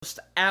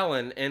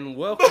Allen, and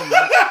welcome.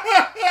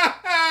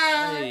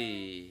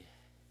 Hey.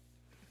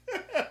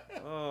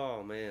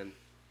 Oh man.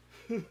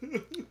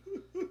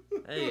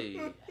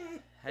 Hey,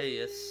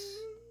 it's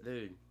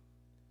dude.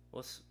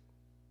 What's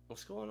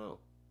going on?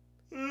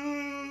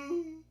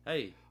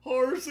 Hey.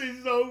 Horror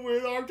season's over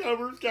with.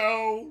 October's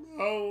gone.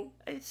 Oh.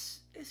 It's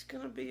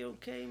gonna be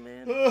okay,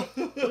 man.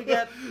 We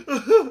got.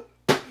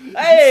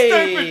 Hey!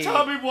 Stupid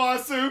Tommy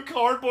Wiseau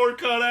cardboard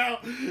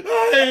cutout.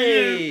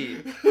 Hey!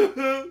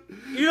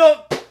 You don't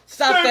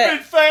stop Stupid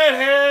that!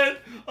 fathead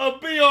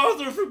of B.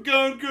 Arthur from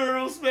Gun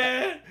Girls,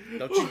 man.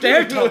 Don't you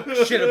dare talk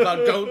shit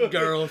about Goat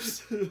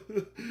Girls.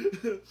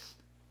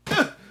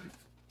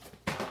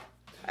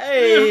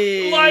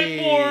 Hey!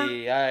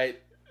 Lightboard. Alright,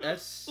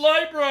 that's.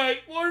 Lightbright.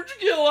 Where'd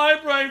you get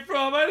Lightbright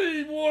from? I didn't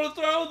even want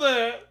to throw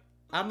that.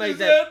 I made Is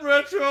that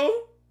retro?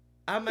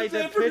 I made Is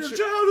that from your picture.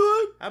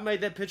 childhood? I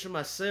made that picture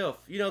myself.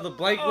 You know the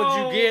blank would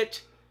you Oh.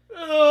 get?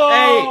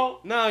 Oh.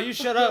 Hey, no, you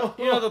shut up.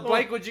 You know the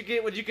blank would you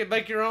get when you can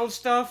make your own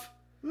stuff?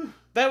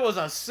 That was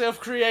a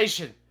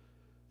self-creation.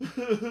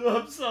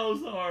 I'm so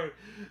sorry.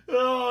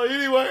 Oh,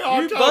 anyway,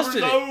 October's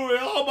busted it. over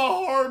with. All my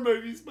horror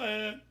movies,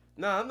 man.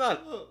 No, I'm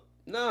not.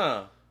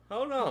 No,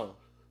 hold on.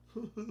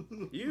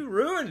 You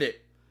ruined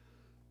it.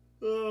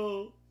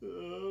 Oh.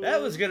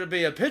 That was gonna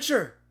be a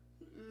picture.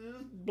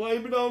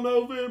 Blame it on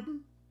November.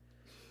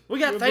 We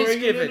got We're bringing it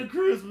Thanksgiving. into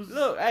Christmas.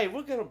 Look, hey,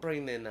 we're gonna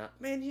bring that up.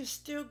 Man, you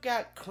still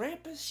got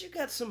Krampus. You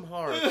got some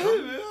horror.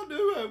 I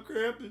do have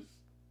Krampus.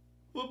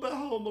 What about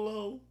Home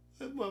Alone?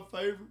 That's my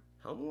favorite.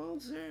 Home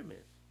Alone's there, man.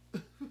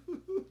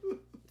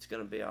 It's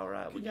gonna be all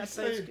right. We Can got you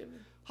say it? Thanksgiving.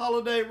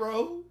 Holiday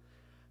Road.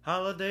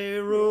 Holiday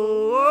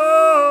Road.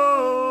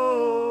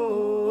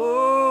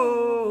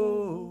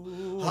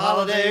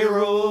 Holiday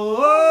Road.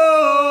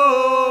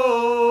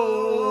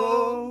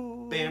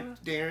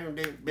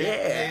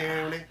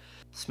 Yeah.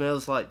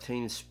 Smells Like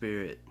Teen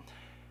Spirit.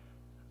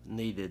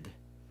 Needed.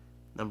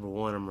 Number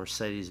 1, a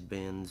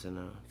Mercedes-Benz and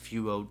a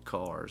few old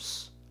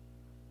cars.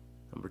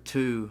 Number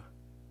 2,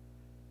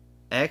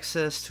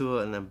 access to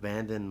an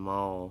abandoned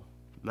mall,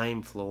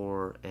 main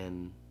floor,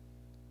 and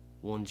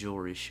one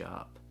jewelry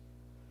shop.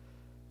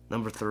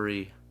 Number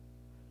 3,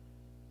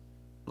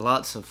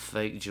 lots of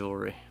fake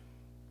jewelry.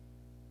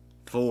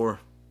 4,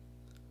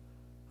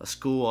 a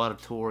school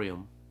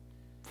auditorium,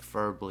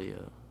 preferably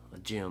a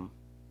gym.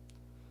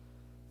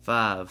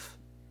 5,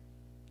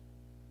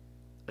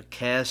 a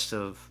cast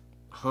of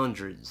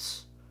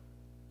hundreds,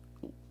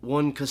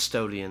 one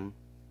custodian,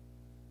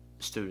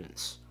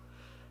 students.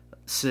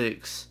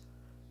 6,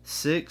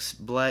 6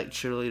 black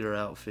cheerleader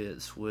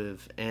outfits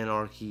with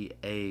anarchy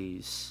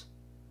A's.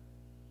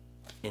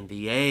 And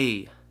the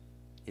A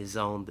is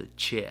on the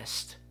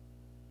chest.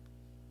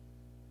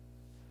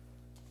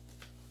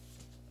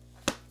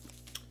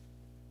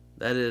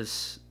 That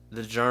is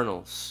the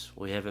journals.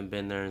 We haven't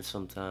been there in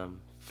some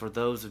time. For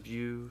those of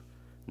you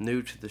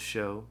new to the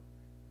show,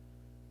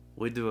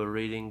 we do a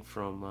reading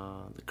from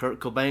the Kurt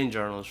Cobain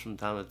journals from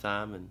time to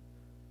time, and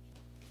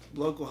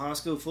Local high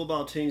school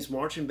football team's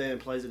marching band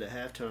plays it at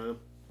halftime.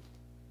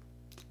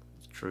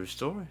 it's a true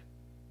story.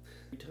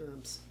 3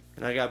 times.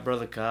 And I got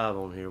Brother Cobb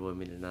on here with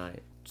me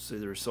tonight. See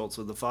the results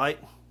of the fight.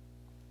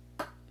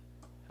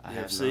 I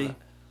have UFC? not.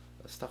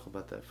 Let's talk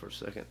about that for a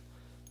second.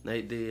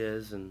 Nate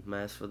Diaz and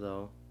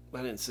Masvidal. I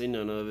didn't see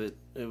none of it.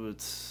 I'm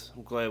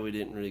glad we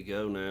didn't really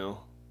go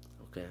now,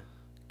 Okay.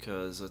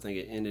 because I think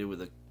it ended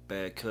with a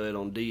bad cut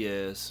on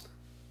Diaz.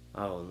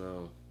 Oh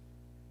no.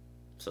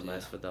 So Yeah.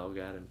 Masvidal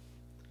got him.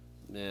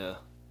 Yeah,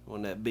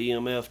 won that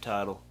BMF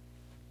title.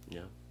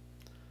 Yeah.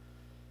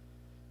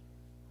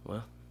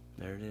 Well,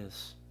 there it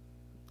is.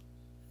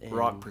 And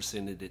Rock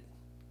presented it.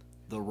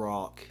 The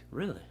Rock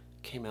Really?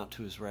 came out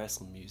to his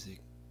wrestling music.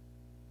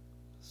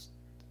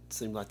 It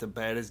seemed like the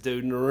baddest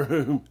dude in the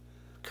room,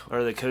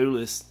 or the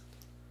coolest.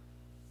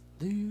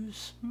 Do you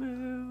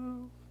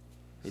smell?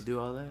 You do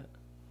all that?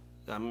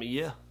 I mean,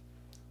 yeah.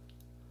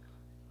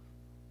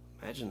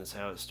 Imagine that's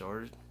how it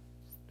started.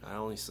 I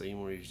only see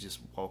him where he was just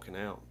walking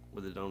out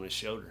with it on his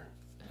shoulder.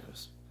 It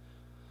was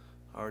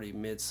already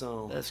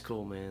mid-song. That's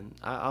cool, man.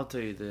 I'll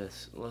tell you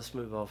this. Let's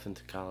move off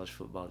into college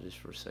football just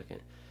for a second.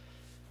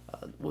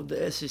 With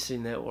the SEC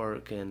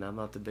Network, and I'm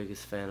not the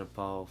biggest fan of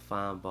Paul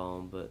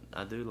Feinbaum, but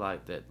I do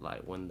like that,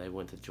 like when they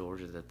went to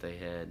Georgia, that they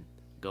had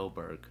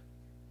Goldberg.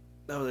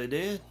 Oh, they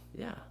did?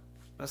 Yeah,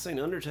 I seen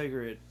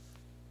Undertaker at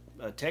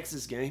a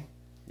Texas game.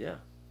 yeah.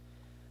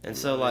 And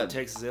so, like,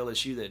 Texas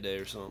LSU that day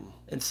or something.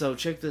 and so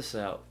check this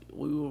out.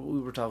 We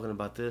were talking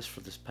about this for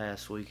this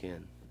past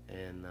weekend,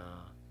 and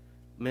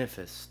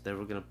Memphis. They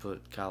were gonna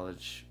put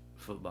college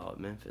football at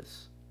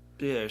Memphis.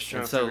 Yeah, it's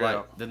trying And to so, figure like,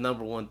 out. the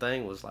number one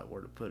thing was like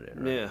where to put it.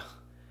 Right? Yeah.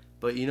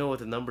 But you know what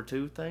the number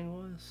 2 thing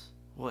was?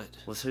 What?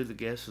 Was who the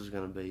guest was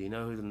going to be. You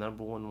know who the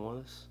number 1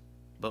 was?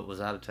 But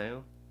was out of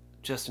town?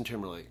 Justin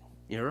Timberlake.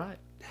 You're right.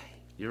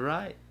 You're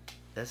right.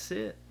 That's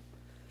it.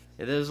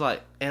 And it was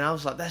like, and I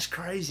was like, that's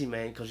crazy,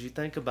 man, because you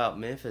think about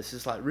Memphis.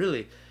 It's like,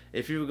 really,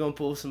 if you were going to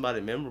pull somebody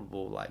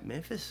memorable, like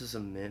Memphis is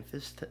a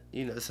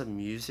it's a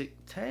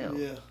music town.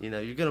 Yeah. You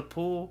know, you're going to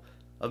pull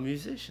a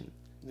musician.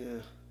 Yeah.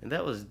 And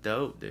that was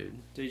dope, dude.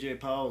 DJ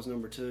Paul was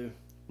number 2.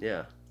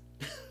 Yeah.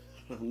 I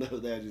don't know,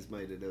 that I just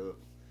made it up.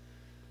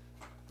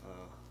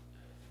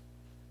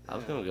 I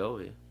was going to go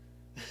with you.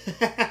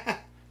 I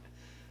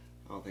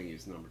don't think he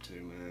was number 2,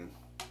 man.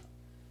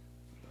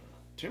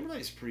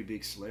 Timberlake's a pretty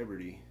big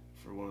celebrity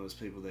for one of those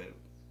people that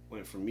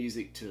went from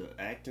music to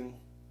acting.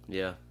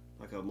 Yeah.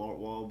 Like a Mark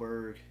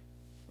Wahlberg.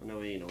 I know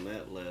he ain't on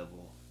that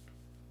level.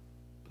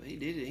 But he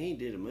did it. He ain't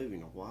did a movie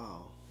in a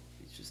while.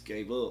 He just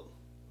gave up.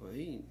 Well,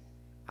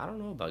 I don't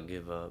know about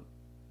give up.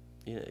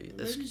 You know,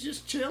 maybe he's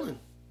just chilling.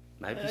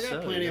 Maybe I got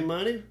so. plenty of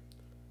money.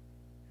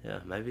 Yeah,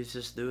 maybe he's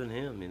just doing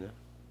him, you know.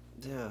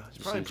 Yeah, he's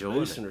Just probably enjoying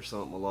producing it. or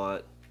something a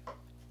lot.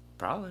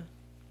 Probably.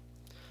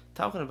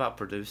 Talking about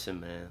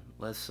producing, man.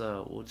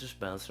 We'll just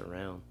bounce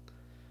around.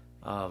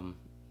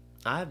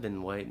 I've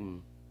been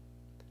waiting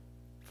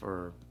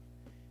for,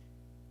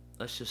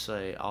 let's just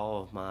say,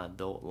 all of my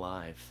adult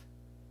life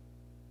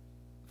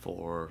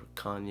for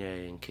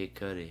Kanye and Kid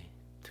Cudi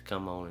to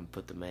come on and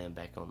put the man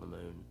back on the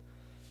moon.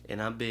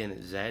 And I'm being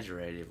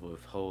exaggerated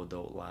with whole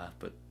adult life,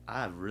 but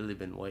I've really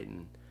been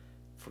waiting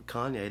for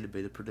Kanye to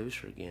be the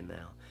producer again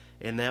now.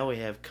 And now we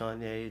have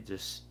Kanye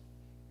just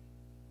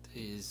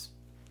He's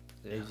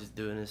just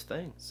doing his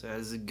thing. So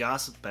as a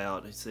gossip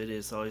out, he said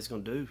it's all he's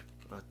gonna do.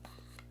 I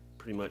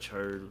pretty much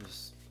heard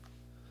was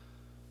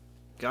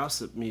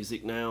gossip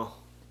music now.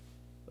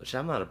 Which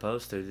I'm not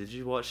opposed to. Did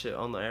you watch it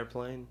on the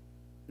airplane?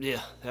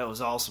 Yeah, that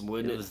was awesome,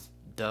 wasn't it? It was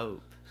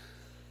dope.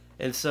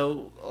 And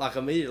so, like,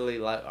 immediately,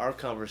 like, our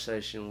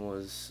conversation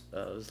was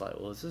like,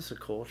 well, is this a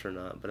cult or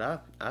not?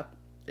 But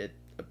it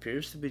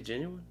appears to be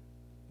genuine.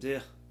 Yeah.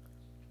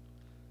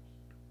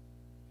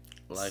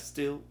 Like,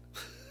 still,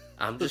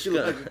 I'm just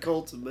looking gonna, like a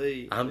cult to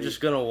me. I'm just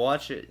gonna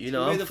watch it. You know,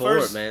 gonna be I'm the for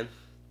first- it, man.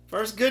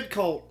 First good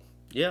cult.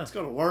 Yeah, It's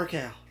gonna work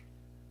out.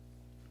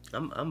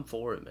 I'm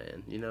for it,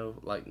 man. You know,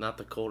 like, not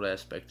the cult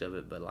aspect of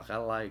it, but like, I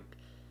like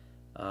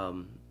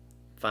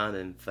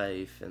finding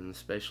faith, and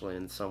especially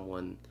in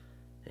someone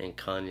in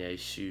Kanye's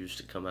shoes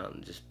to come out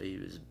and just be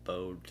as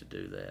bold to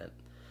do that.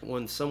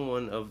 When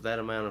someone of that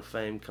amount of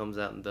fame comes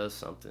out and does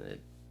something,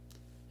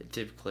 it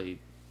typically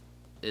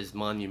is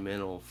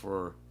monumental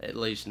for at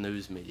least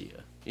news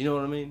media. You know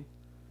what I mean?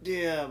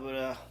 Yeah,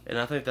 but And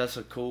I think that's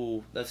a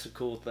cool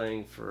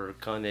thing for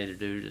Kanye to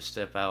do, to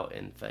step out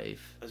in faith.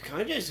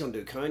 Kanye's gonna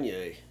do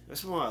Kanye.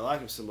 That's why I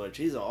like him so much.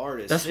 He's an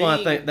artist. That's He why I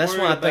ain't think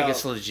worried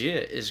it's about-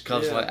 legit. Is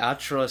because Yeah. like, I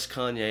trust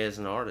Kanye as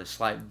an artist.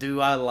 Like, do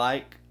I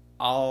like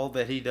all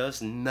that he does?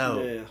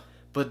 No. Yeah,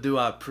 But do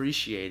I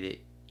appreciate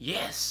it?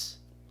 Yes.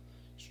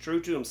 he's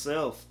true to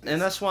himself.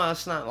 And that's why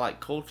it's not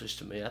like cultish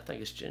to me. I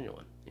think it's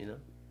genuine. You know,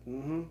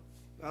 Mm-hmm.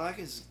 I like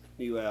his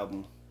new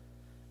album.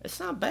 it's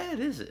not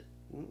bad, is it?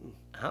 Mm-mm.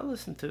 I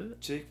listen to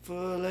it.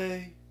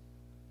 Chick-fil-A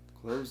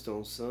closed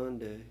on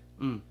Sunday.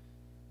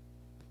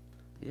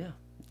 Yeah,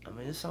 I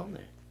mean, it's on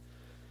there.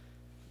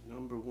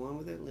 Number 1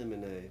 with that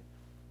lemonade.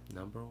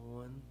 Number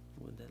 1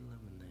 with that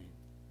lemonade.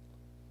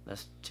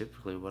 That's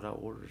typically what I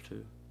order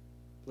too.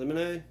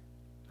 Lemonade?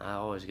 I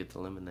always get the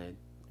lemonade.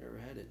 Never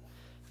had it.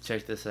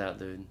 Check this out,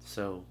 dude.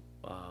 So,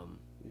 I'm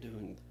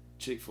doing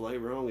Chick-fil-A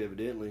wrong,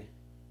 evidently.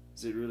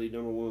 Is it really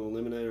number 1 with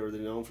lemonade, or are they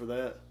known for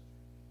that?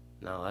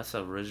 no, that's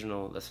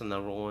original. That's the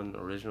number 1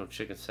 original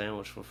chicken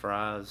sandwich with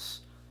fries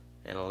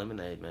and a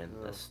lemonade, man.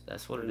 Oh,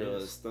 That's what I it know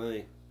is. this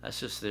thing. That's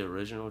just the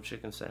original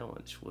chicken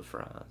sandwich with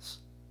fries.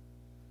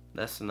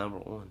 That's the number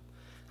 1.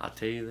 I'll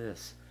tell you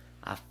this.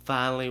 I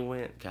finally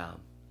went, Cobb.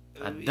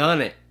 I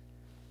done it.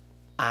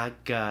 I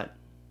got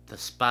the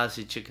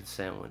spicy chicken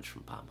sandwich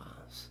from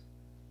Popeyes.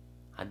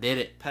 I did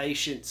it.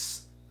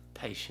 Patience.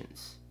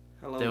 Patience.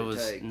 How long There did it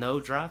was take? no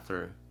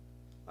drive-through.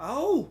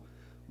 Oh,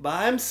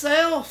 by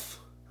himself.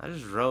 I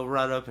just drove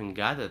right up and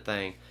got that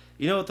thing.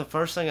 You know what the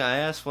first thing I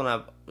asked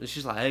when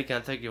she's like, hey, can I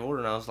take your order?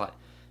 And I was like,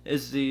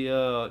 is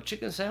the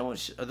chicken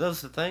sandwich, are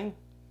those the thing?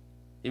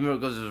 You remember,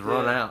 because it was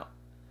run Yeah. out.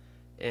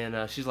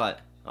 And she's like,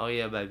 oh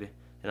yeah, baby.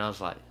 And I was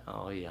like,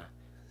 oh yeah.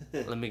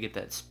 Let me get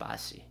that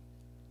spicy.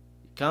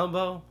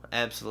 Combo?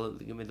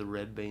 Absolutely. Give me the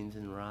red beans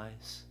and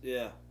rice.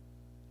 Yeah.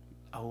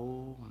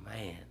 Oh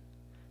man.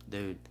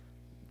 Dude,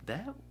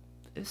 that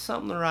is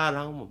something to write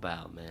home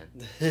about, man.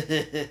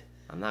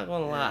 I'm not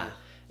going to lie.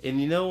 And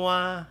you know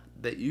why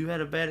that you had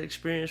a bad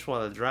experience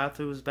while the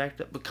drive-thru was backed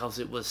up? Because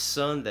it was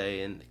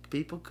Sunday and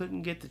people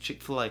couldn't get the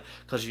Chick-fil-A.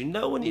 Because you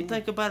know, when you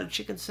think about a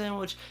chicken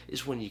sandwich,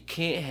 is when you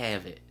can't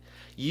have it.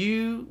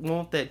 You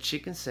want that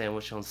chicken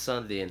sandwich on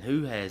Sunday, and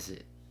who has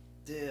it?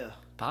 Yeah.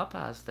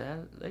 Popeyes,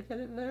 they got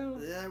it now.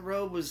 That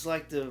road was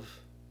like the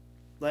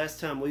last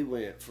time we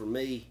went for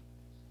me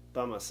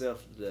by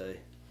myself today.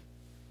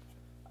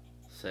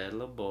 Sad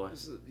little boy. It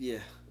was, yeah,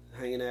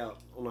 hanging out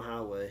on the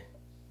highway.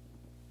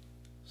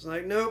 It's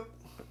like, nope.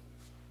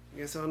 I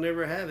guess I'll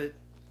never have it.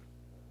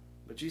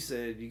 But you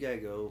said you gotta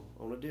go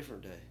on a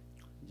different day.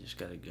 You just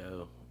gotta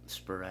go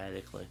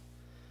sporadically.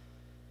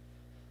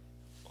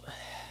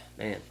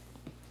 Man,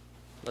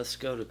 let's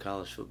go to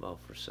college football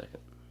for a second.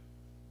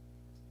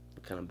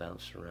 We kind of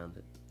bounced around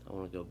it. I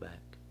want to go back.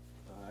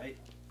 All right.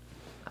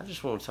 I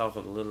just want to talk a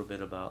little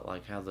bit about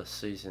like how the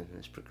season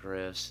has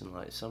progressed and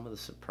like some of the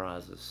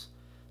surprises.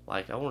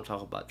 Like I want to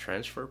talk about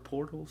transfer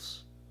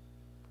portals.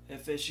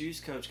 FSU's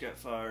coach got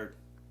fired.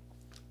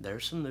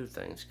 There's some new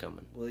things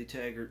coming. Willie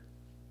Taggart.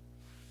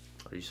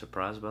 Are you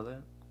surprised by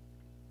that?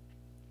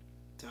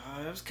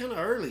 That was kind of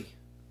early.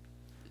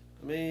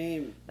 I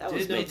mean, That did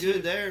was no me good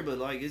too. there, but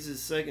like it's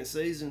his second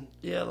season.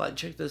 Yeah, like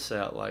check this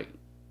out. Like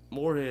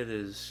Moorhead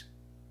is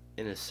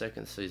in his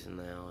second season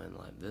now, and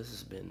like this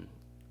has been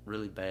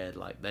really bad.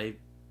 Like they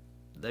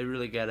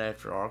really got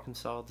after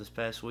Arkansas this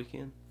past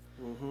weekend.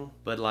 Mm-hmm.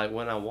 But like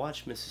when I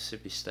watch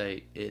Mississippi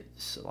State,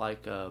 it's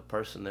like a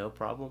personnel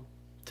problem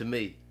to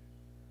me.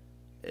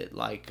 It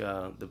like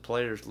the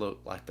players look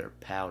like they're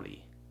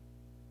pouty.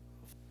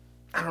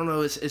 I don't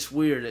know. It's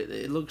weird.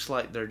 It looks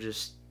like they're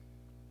just.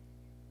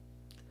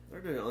 They're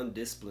doing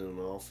undisciplined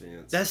on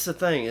offense. That's the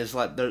thing. It's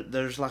like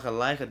there's like a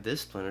lack of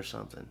discipline or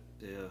something.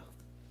 Yeah.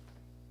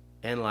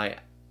 And like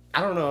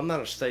I don't know. I'm not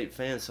a State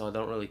fan, so I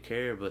don't really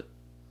care. But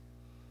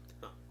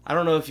I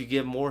don't know if you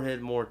give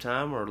Moorhead more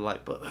time or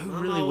like. But who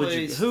I'm really would you?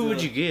 always Who would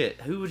the- you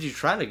get? Who would you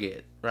try to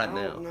get right I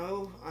now? don't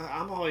know.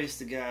 I'm always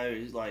the guy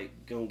who's like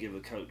gonna give a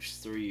coach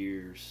 3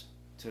 years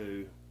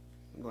to,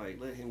 like,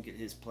 let him get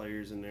his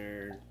players in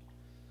there.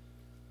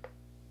 I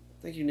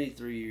think you need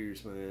 3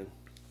 years, man.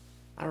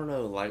 I don't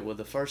know. Like with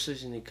the first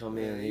season he come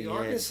in, he had,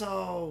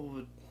 Arkansas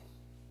would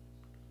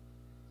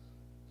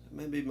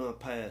maybe my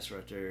pass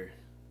right there.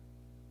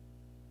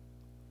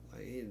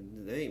 Like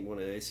they ain't won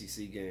an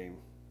SEC game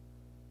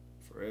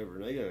forever,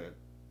 and they got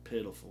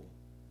pitiful.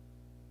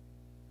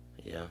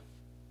 yeah.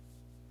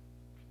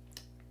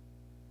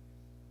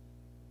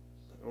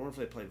 I wonder if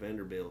they play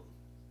Vanderbilt.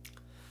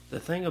 The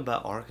thing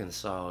about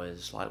Arkansas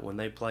is like when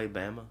they play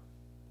Bama.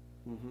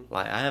 Mm-hmm.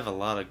 Like I have a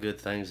lot of good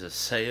things to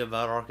say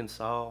about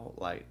Arkansas.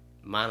 Like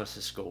minus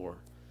the score.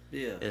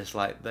 Yeah. It's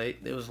like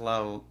there was a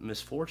lot of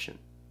misfortune.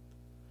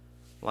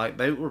 Like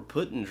they were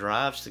putting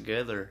drives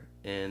together,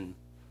 and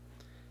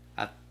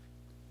I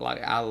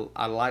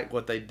like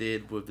what they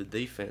did with the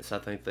defense. I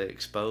think they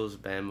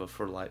exposed Bama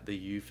for like the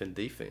youth and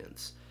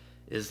defense.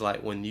 Is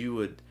like when you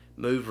would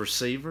move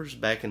receivers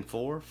back and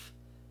forth.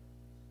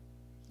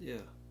 Yeah.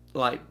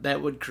 Like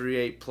that would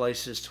create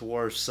places to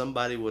where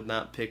somebody would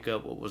not pick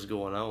up what was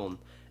going on,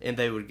 and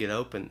they would get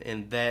open,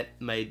 and that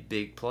made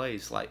big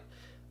plays. Like,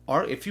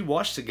 if you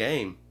watch the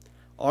game,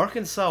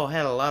 Arkansas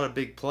had a lot of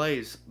big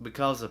plays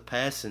because of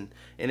passing,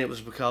 and it was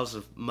because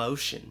of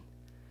motion.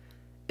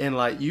 And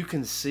like you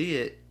can see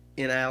it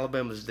in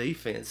Alabama's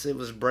defense, it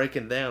was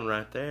breaking down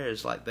right there.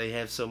 It's like they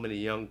have so many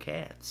young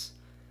cats,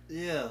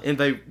 Yeah. and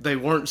they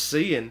weren't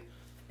seeing.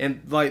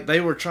 And, like,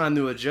 they were trying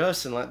to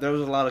adjust, and, like, there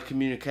was a lot of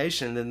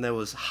communication, and then there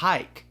was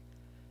hike.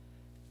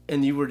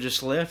 And you were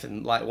just left,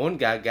 and, like, one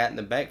guy got in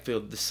the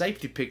backfield. The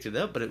safety picked it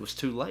up, but it was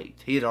too late.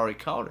 He had already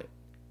caught it.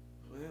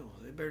 Well,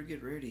 they better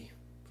get ready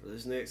for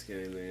this next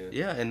game, man.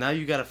 Yeah, and now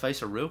you got to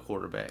face a real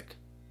quarterback.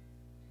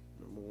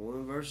 Number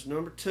 1 versus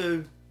number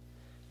 2.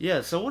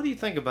 Yeah, so what do you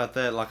think about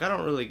that? Like, I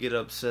don't really get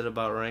upset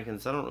about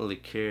rankings. I don't really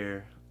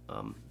care.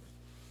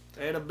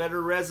 They had a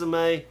better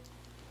resume.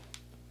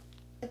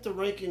 The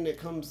ranking that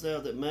comes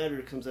out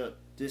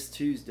this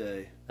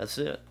Tuesday. That's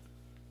it.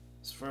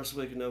 It's the first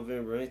week of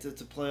November. Ain't that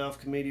the playoff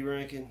committee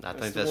ranking? I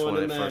think the that's one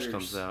when it that first matters.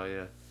 comes out,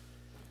 yeah.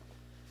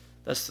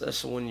 That's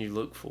the one you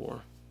look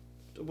for.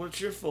 What's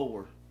your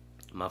 4?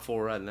 My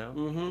 4 right now?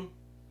 Mm-hmm.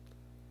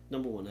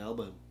 Number 1,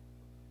 Alabama.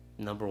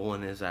 Number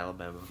 1 is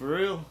Alabama. For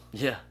real?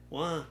 Yeah.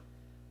 Why?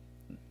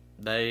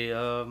 They,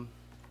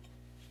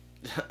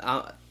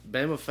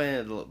 Bama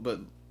fan, but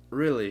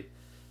really,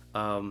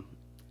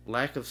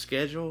 lack of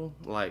schedule,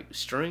 like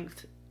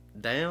strength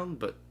down,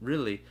 but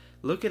really,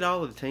 look at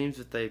all the teams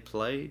that they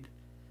played.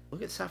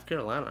 Look at South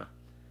Carolina.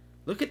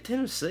 Look at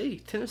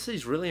Tennessee.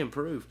 Tennessee's really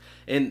improved.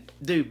 And,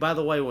 dude, by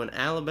the way, when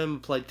Alabama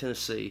played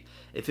Tennessee,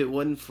 if it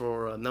wasn't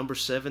for number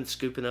 7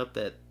 scooping up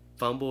that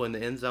fumble in the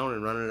end zone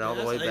and running it all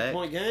the way That's an back.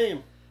 8-point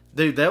game.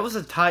 Dude, that was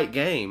a tight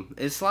game.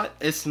 It's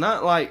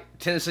not like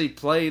Tennessee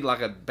played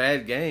like a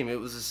bad game. It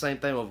was the same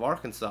thing with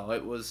Arkansas.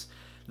 It was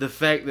the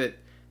fact that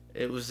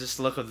it was just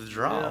luck of the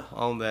draw Yeah.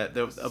 on that.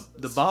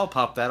 The ball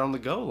popped out on the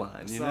goal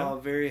line, you Saw know?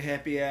 a very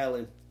happy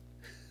Allen.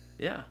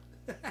 Yeah.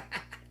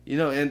 You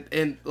know,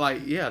 and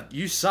like, yeah,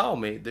 you saw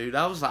me, dude.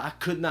 I was like, I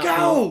could not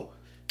Go!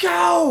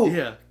 Go!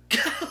 Yeah.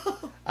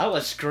 I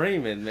was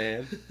screaming,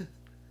 man.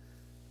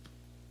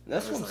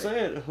 That's I was what I'm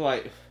saying.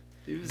 Like,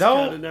 He was Don't-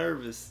 kind of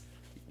nervous.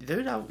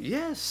 dude,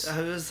 yes.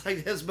 I was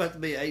like, that's about to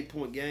be an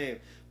 8-point game.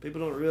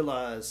 People don't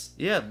realize.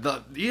 Yeah,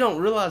 you don't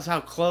realize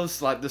how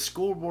close, like, the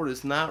scoreboard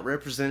is not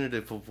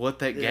representative of what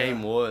that Yeah.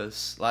 game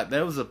was. Like,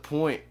 there was a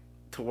point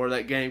to where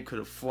that game could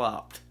have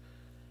flopped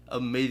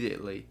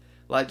immediately.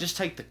 Like, just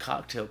take the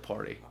cocktail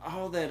party.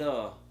 All that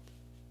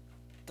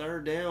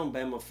third down,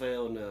 Bama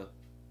fell, and the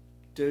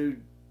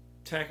dude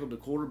tackled the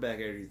quarterback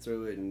after he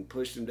threw it and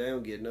pushed him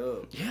down getting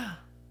up. Yeah.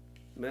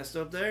 Messed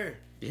up there.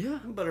 Yeah.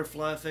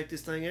 Butterfly affect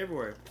this thing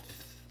everywhere.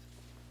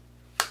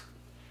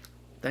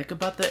 Think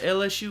about the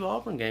LSU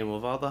Auburn game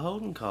with all the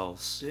holding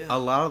calls. Yeah. A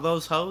lot of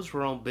those holds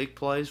were on big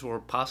plays or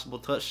possible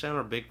touchdown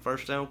or big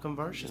first down Just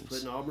conversions.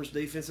 putting Auburn's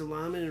defensive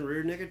linemen in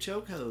rear naked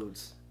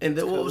chokeholds. And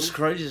then what Cool. was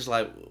crazy is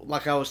like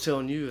I was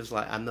telling you, is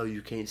like, I know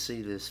you can't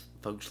see this,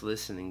 folks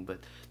listening, but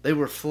they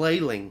were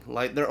flailing.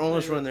 Like their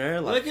arms were in the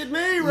air. Like, Look at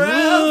me,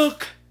 Ralph!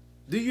 look!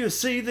 Do you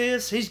see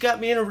this? He's got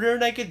me in a rear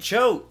naked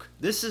choke.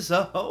 This is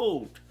a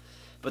hold.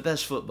 But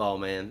that's football,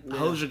 man. Yeah.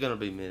 Holds are going to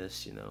be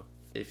missed, you know.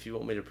 If you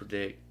want me to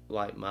predict,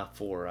 like, my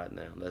 4 right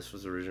now, that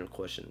was the original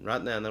question.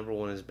 Right now, number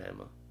 1 is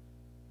Bama.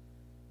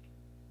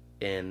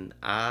 And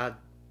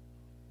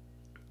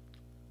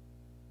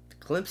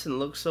Clemson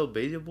looks so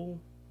beatable,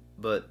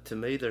 but to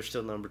me, they're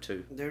still number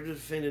 2. They're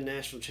defending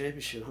national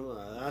championship.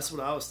 That's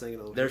what I was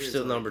thinking of. They're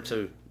still number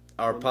 2.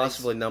 Or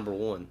possibly number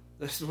 1.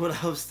 That's what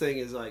I was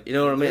thinking. Is like, You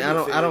know what I mean? I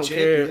don't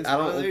care.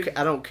 champions.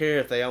 I don't care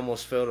if they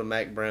almost fell to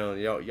Mac Brown.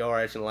 Y'all are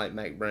acting like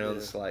Mac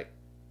Brown's like,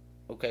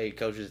 okay, he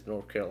coaches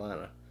North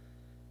Carolina.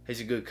 He's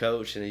a good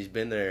coach and he's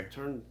been there.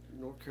 Turn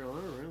North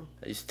Carolina around.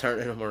 He's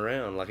turning them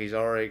around. Like he's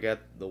already got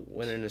the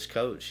winningest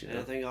coach. You And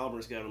know? I think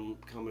Auburn's got them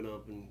coming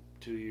up in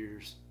 2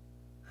 years.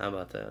 How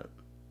about that?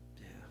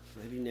 Yeah,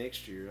 maybe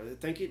next year. I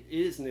think it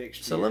is next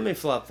year. So let me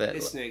flop that.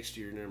 It's next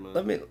year. Never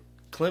mind.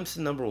 Clemson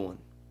number 1,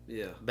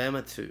 Yeah.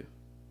 Bama 2.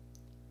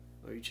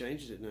 Oh, you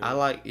changed it now. I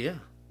like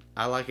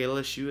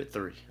LSU at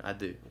 3. I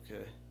do.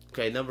 Okay.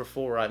 Okay, number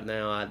 4 right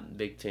now.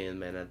 Big Ten,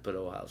 man. I'd put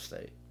Ohio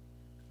State.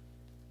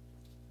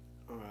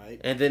 All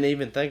right. And then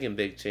even thinking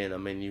Big Ten, I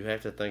mean, you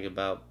have to think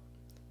about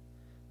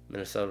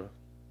Minnesota.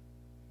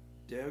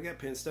 Yeah, we got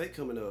Penn State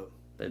coming up.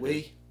 They do.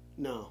 We?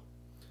 No.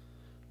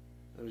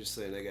 I was just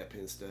saying they got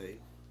Penn State.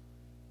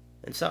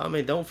 And so, I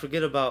mean, don't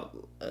forget about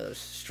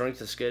strength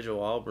of schedule.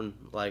 Auburn,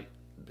 like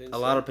Penn a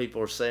lot of people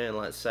are saying,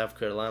 like South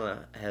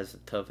Carolina has the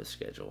toughest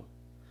schedule,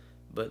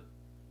 but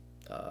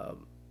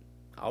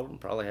Auburn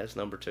probably has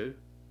number 2.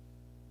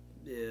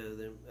 Yeah,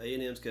 them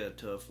A&M's got a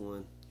tough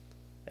one.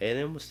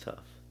 A&M was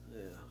tough,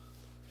 Yeah.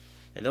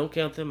 and don't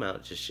count them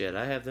out just yet.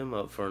 I have them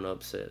up for an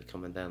upset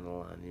coming down the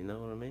line. You know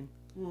what I mean?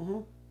 Mm-hmm.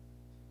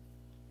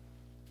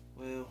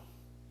 Well,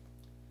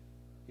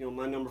 you know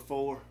my number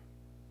 4,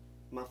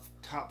 my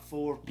top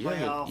 4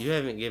 playoff. You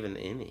haven't given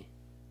any.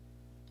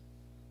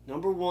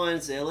 Number 1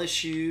 is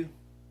LSU.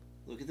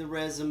 Look at the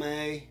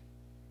resume.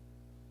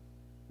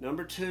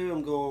 Number 2,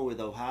 I'm going with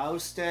Ohio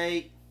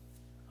State.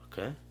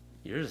 Okay,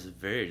 yours is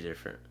very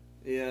different.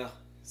 Yeah,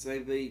 so they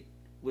beat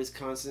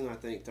Wisconsin, I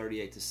think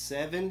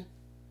 38-7.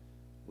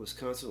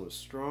 Wisconsin was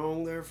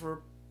strong there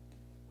for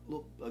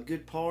a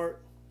good part.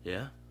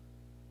 Yeah.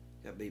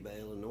 Got beat by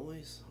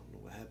Illinois. I don't know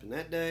what happened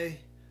that day.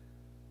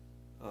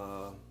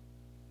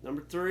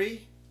 Number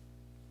 3,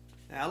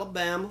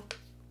 Alabama.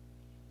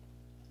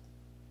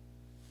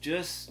 I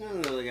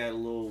know they got a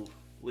little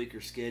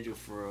weaker schedule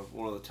for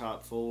one of the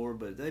top 4,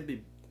 but they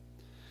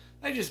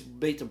just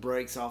beat the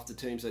brakes off the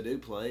teams they do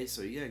play,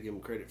 so you gotta give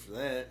them credit for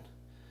that.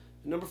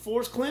 And number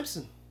 4 is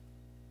Clemson.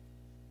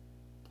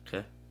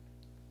 Okay.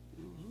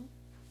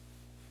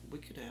 We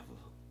could have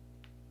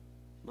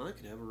Mike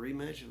could have a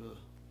rematch of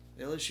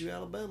LSU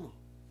Alabama.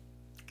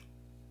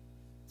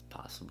 It's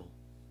possible.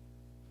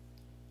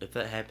 If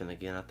that happened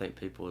again, I think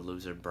people would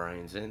lose their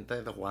brains. Isn't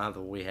that why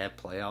we have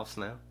playoffs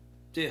now?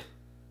 Yeah.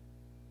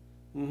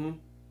 Mm-hmm. They've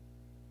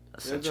got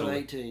Essentially.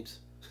 8 teams.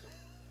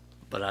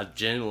 But I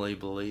genuinely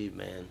believe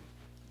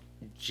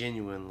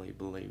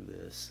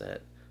this,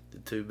 that the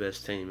 2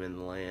 best teams in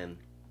the land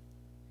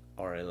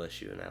are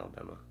LSU and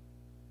Alabama.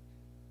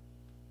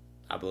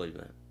 I believe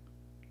that.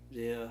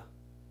 Yeah.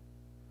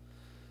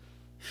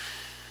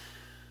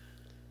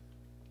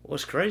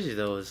 What's crazy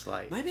though is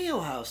like Maybe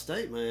Ohio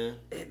State, man.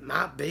 it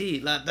might be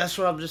like that's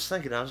what I'm just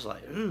thinking. I was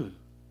like,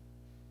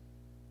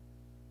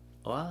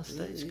 Ohio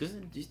State's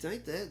good. Do you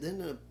think that?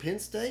 Then Penn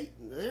State,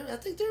 I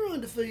think they're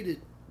undefeated.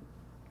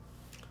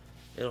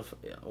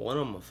 One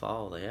of them will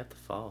fall. They have to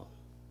fall.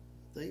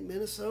 I think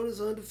Minnesota's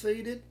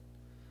undefeated.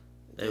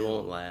 They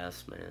won't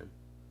last, man.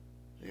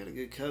 They got a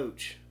good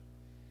coach.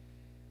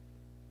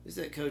 Who's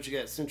that coach who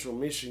got Central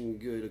Michigan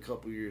good a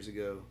couple years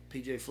ago?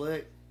 PJ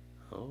Fleck?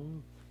 Oh,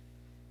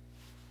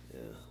 Yeah.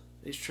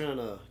 He's trying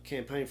to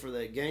campaign for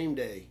that game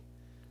day.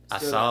 I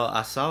saw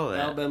that.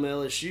 Alabama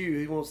LSU,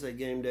 he wants that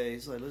game day.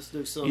 He's like, let's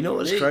do something. You know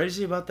what's unique.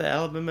 crazy about the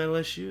Alabama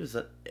LSU is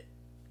that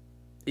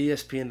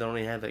ESPN don't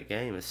even have that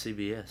game. It's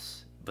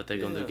CBS, but they're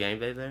gonna do game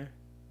day there.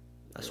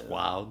 That's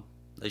wild.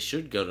 They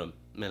should go to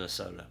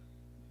Minnesota.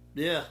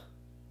 Yeah.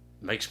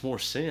 Makes more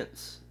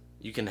sense.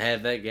 You can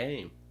have that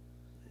game.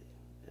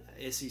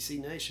 SEC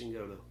Nation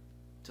go to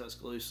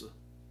Tuscaloosa.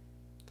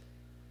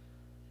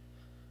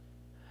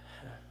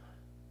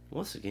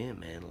 Once again,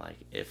 man, like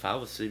if I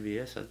was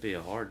CBS, I'd be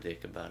a hard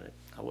dick about it.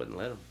 I wouldn't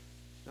let them.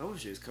 I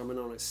was just coming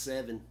on at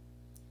 7.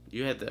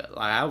 You had to, like,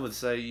 I would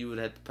say you would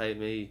have to pay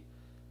me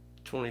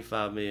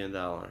 $25 million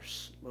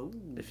Ooh.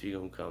 if you're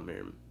gonna come here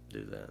and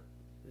do that.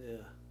 Yeah.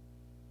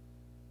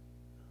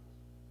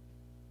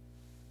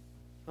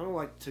 I don't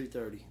like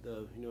 2:30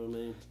 though. You know what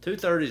I mean?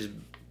 2:30 is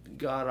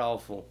god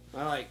awful.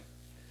 I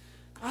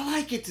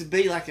like it to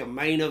be like a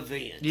main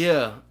event.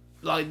 Yeah,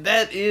 like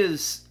that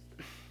is.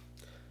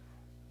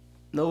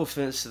 No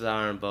offense to the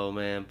Iron Bowl,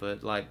 man,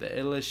 but like the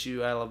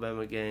LSU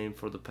Alabama game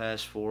for the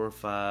past 4 or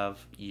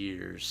 5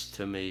 years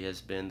to me has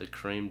been the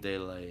creme de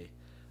la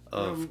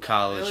of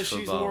college LSU's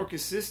football. more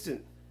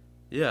consistent.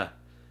 Yeah.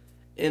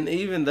 And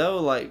even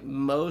though, like,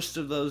 most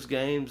of those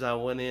games I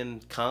went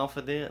in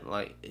confident,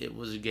 like, it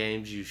was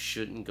games you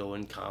shouldn't go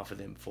in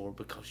confident for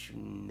because you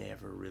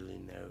never really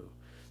know.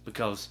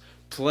 Because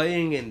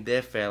playing in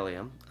Death Valley,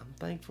 I'm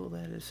thankful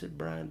that it's at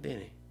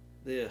Bryant-Denny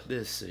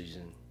this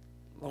season.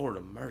 Lord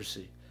of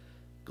mercy.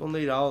 Gonna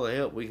need all the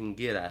help we can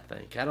get, I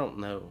think. I don't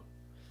know.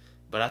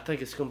 But I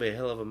think it's gonna be a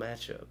hell of a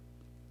matchup.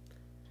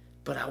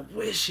 But I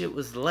wish it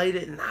was late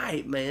at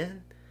night,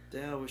 man.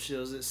 Yeah, I wish it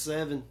was at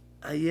 7.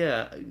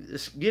 Yeah,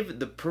 just give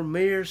it the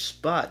premier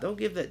spot. Don't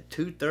give that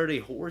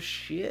 2:30 horse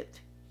shit.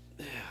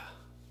 Yeah.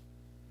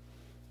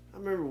 I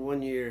remember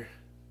one year.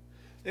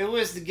 It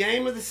was the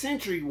game of the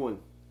century one.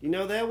 You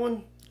know that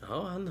one?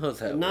 Oh, I know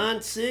that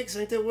 9-6,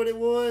 ain't that what it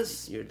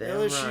was? You're damn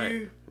LSU.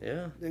 right.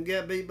 Yeah. Then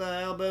got beat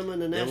by Alabama in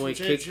the Then national we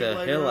championship. kicked the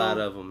later hell on. out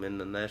of them in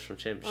the national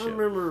championship. I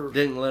remember.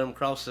 Didn't let them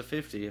cross the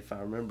 50, if I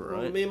remember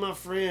Well, right. me and my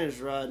friends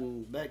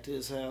riding back to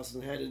his house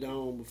and had it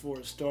on before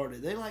it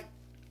started. They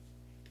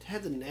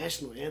had the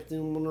national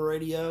anthem on the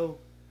radio,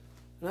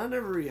 and I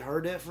never really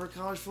heard that for a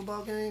college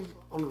football game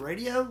on the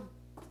radio.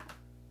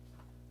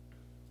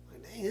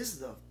 Like, dang, this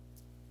is a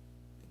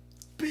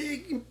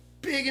big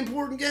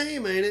important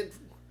game, ain't it?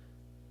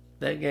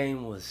 That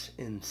game was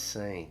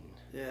insane.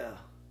 Yeah.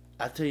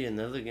 I tell you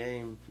another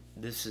game.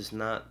 This is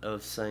not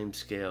of same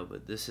scale,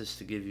 but this is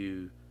to give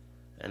you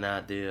an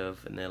idea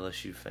of an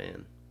LSU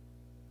fan.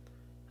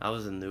 I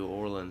was in New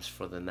Orleans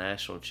for the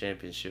national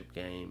championship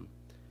game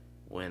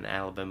when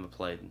Alabama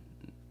played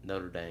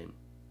Notre Dame.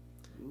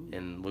 Ooh.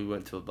 And we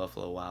went to a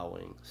Buffalo Wild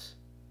Wings.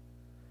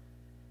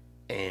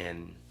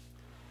 And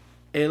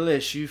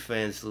LSU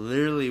fans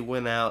literally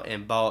went out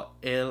and bought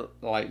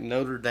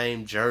Notre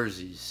Dame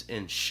jerseys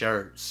and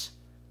shirts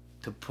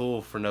to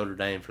pull for Notre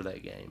Dame for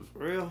that game. For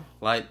real?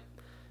 Like,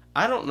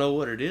 I don't know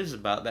what it is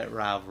about that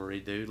rivalry,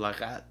 dude.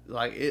 Like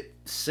it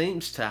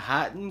seems to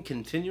heighten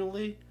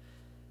continually,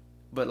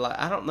 but like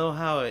I don't know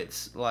how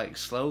it's like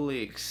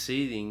slowly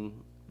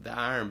exceeding the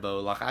Iron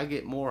Bowl. Like I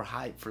get more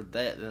hype for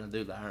that than I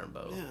do the Iron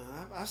Bowl.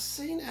 Yeah, I've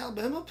seen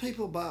Alabama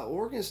people buy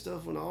Oregon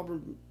stuff when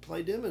Auburn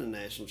played them in the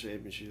national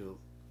championship.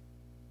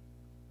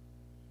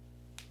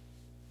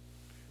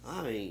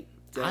 I mean,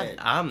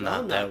 I'm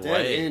not that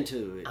way.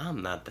 Into it.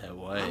 I'm not that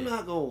way. I'm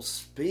not gonna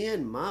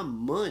spend my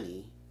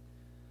money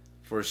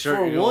for a shirt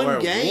for you're one wear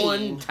game.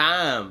 one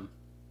time.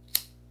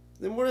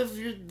 Then what if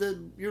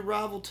your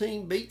rival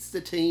team beats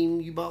the team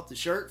you bought the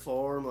shirt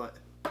for? I'm like,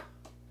 what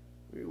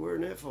are you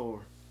wearing that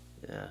for?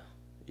 Yeah,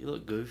 you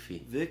look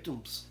goofy.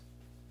 Victims.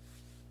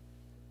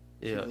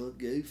 Yeah, You look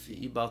goofy.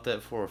 you bought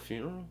that for a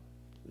funeral?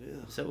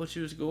 Yeah. Is that what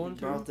you was going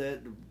to? Brought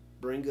that to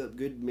bring up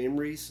good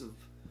memories of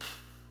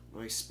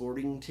my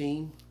sporting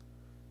team.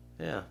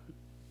 Yeah.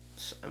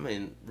 I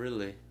mean,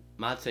 really,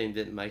 my team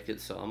didn't make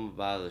it, so I'm going to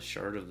buy the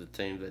shirt of the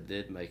team that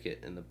did make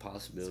it and the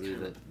possibility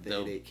that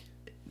they'll...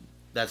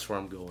 That's where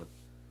I'm going.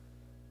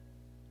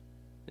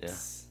 Yeah.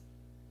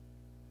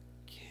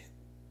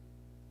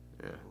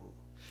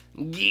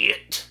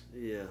 Get!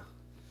 Yeah.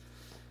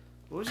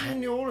 Was you in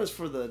New Orleans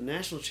for the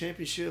national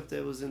championship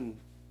that was in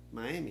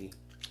Miami?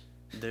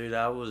 Dude,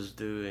 I was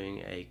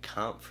doing a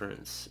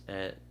conference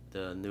at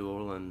the New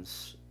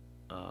Orleans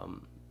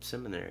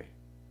seminary.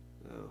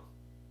 Oh.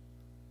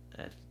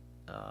 At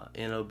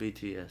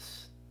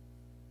NOBTS.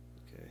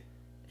 Okay.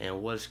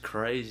 And what's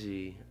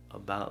crazy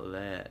about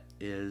that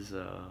is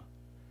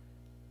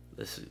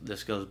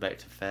this goes back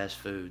to fast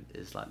food.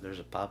 Is like there's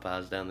a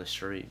Popeyes down the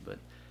street, but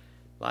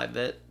like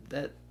that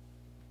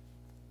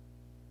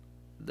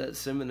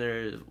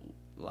seminary,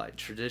 like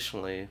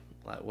traditionally,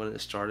 like when it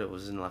started,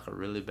 was in like a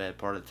really bad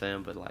part of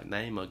town. But like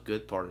name a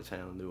good part of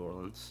town in New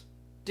Orleans.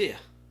 Yeah.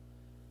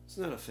 It's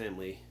not a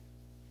family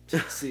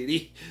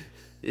city.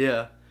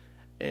 Yeah.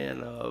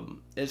 And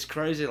it's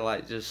crazy,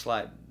 like just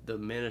like the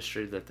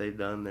ministry that they've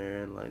done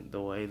there, and like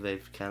the way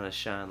they've kind of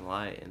shined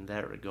light in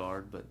that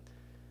regard. But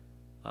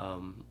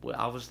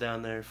I was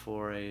down there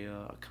for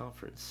a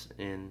conference,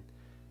 and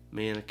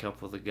me and a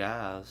couple of the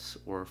guys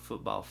were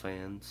football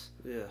fans.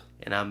 Yeah.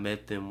 And I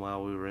met them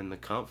while we were in the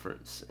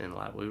conference, and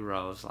like we were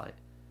always like,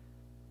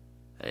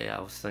 hey, I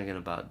was thinking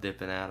about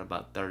dipping out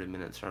about 30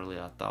 minutes early.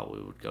 I thought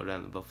we would go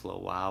down to Buffalo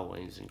Wild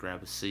Wings and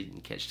grab a seat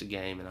and catch the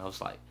game, and I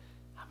was like,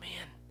 I'm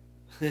in.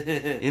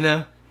 You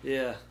know?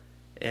 Yeah.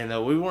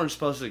 And we weren't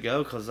supposed to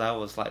go because I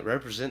was like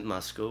representing my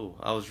school.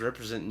 I was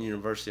representing the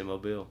University of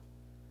Mobile.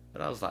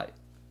 But I was like,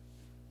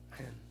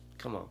 man,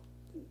 come on.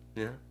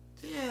 You know?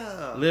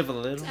 Yeah. Live a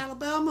little. It's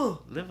Alabama.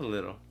 Live a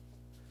little.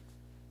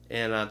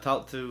 And I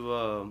talked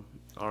to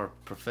our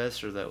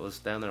professor that was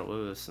down there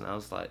with us, and I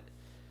was like,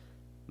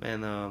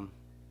 man,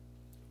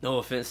 no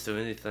offense to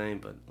anything,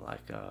 but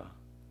like,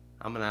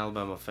 I'm an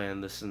Alabama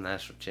fan. This is a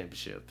national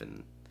championship,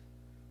 and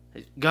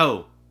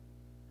go.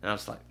 And I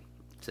was like,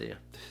 see ya.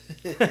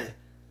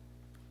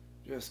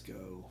 Just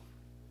go.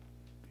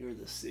 You're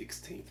the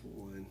 16th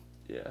one.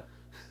 Yeah.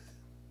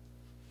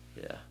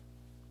 Yeah.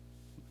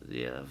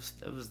 Yeah,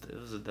 it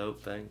was a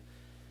dope thing.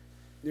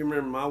 You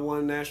remember my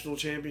one national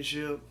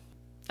championship?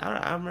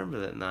 I remember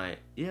that night.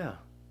 Yeah.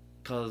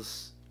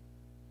 Cause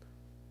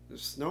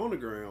There's snow on the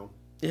ground.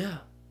 yeah,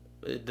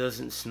 it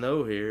doesn't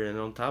snow here, and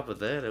on top of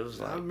that, it was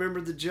I like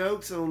remember the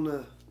jokes on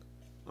the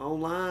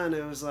online.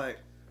 It was like,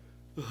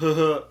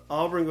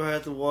 Auburn gonna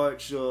have to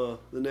watch the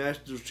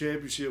national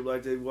championship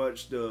like they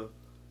watched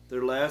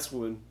their last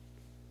one.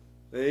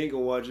 They ain't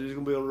gonna watch it. It's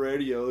gonna be on the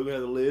radio. They're gonna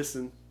have to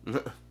listen.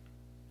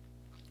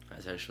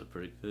 that's actually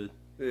pretty good.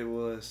 It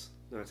was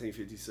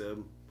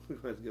 1957. We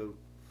had to go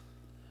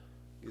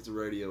get the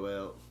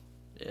radio out.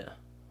 Yeah,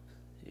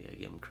 you gotta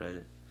give them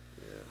credit.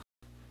 Yeah.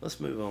 Let's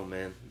move on,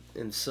 man.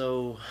 And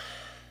so,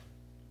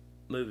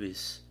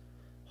 movies,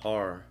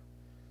 horror,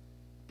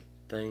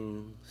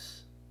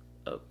 things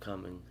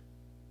upcoming.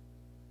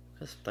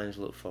 Got some things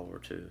to look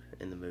forward to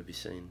in the movie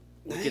scene.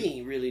 They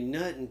ain't really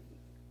nothing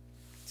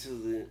to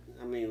the.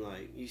 I mean,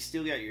 like, you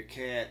still got your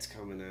Cats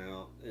coming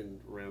out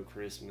around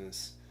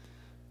Christmas,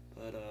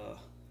 but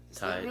it's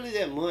Tight. not really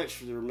that much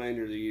for the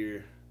remainder of the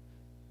year.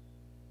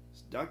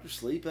 Is Dr.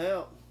 Sleep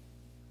out?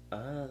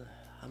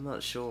 I'm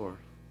not sure.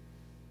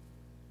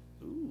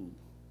 Ooh.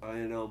 I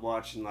ended up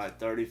watching like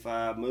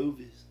 35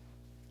 movies.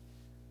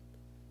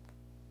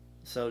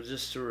 So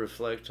just to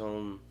reflect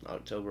on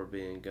October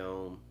being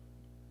gone,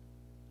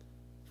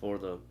 for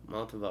the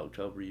month of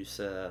October you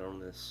set out on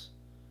this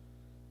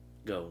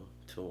goal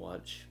to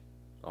watch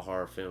a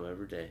horror film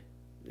every day.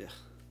 Yeah.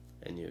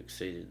 And you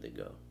exceeded the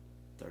goal.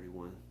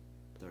 31.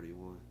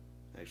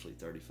 Actually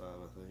 35,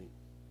 I think.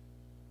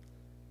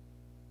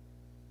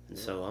 And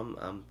Yeah. so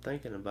I'm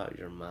thinking about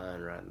your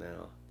mind right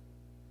now.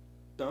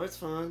 No, it's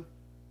fine.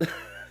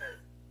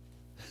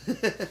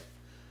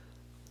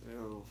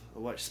 Well, I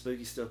watched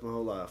spooky stuff my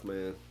whole life,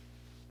 man.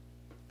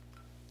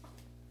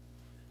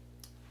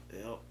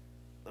 Yep.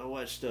 I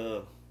watched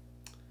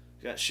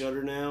got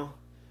Shudder now.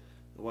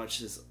 I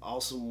watched this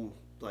awesome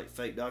like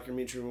fake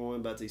documentary one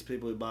about these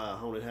people who buy a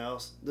haunted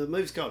house. The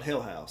movie's called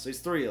Hell House. There's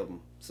 3 of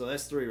them. So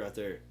that's 3 right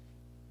there.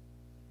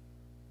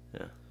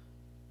 Yeah.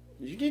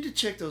 You need to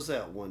check those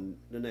out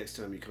the next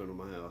time you come to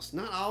my house.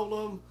 Not all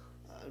of them.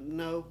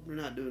 No, we're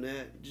not doing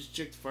that. Just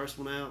check the first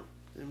one out,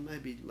 and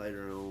maybe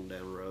later on down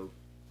the road,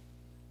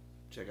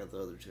 check out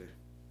the other 2.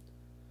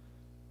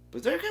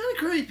 But they're kind of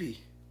creepy.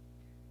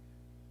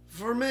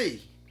 For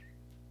me.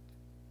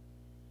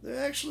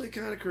 They're actually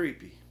kind of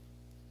creepy.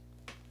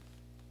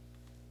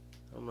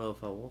 I don't know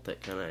if I want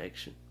that kind of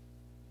action.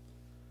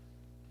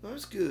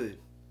 That's good.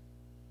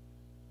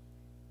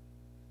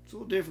 It's a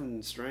little different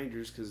than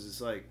Strangers because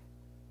it's like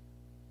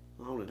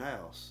a haunted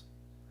house.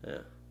 Yeah.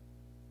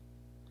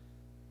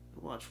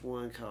 I watched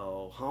one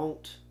called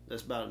Haunt.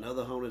 That's about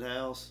another haunted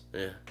house.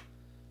 Yeah.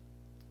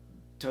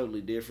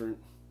 Totally different.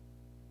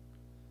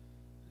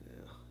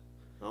 Yeah.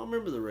 I don't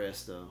remember the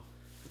rest though.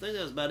 I think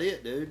that was about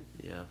it, dude.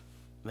 Yeah.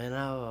 Man,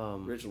 I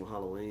Original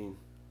Halloween.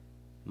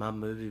 my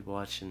movie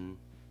watching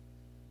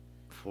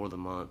for the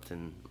month,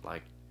 and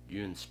like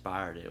you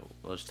inspired it,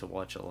 was to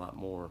watch a lot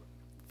more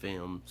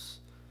films,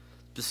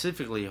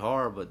 specifically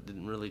horror, but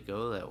didn't really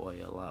go that way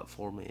a lot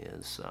for me.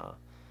 Is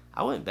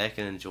I went back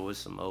and enjoyed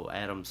some old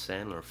Adam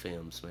Sandler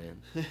films,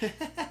 man.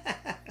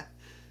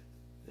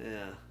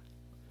 Yeah.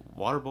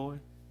 Waterboy.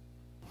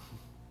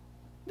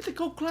 With the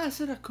gold class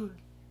that I could.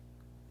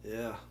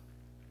 Yeah.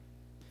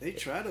 They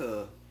try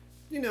to,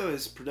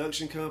 his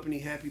production company,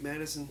 Happy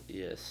Madison,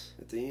 Yes.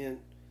 at the end.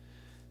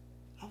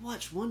 I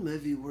watched one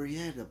movie where he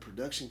had a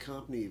production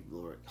company of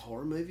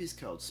horror movies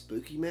called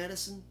Spooky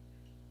Madison.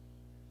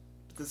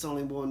 But that's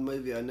only one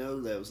movie I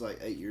know that was like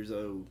 8 years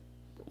old.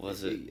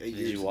 Was it? Eight Did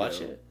years you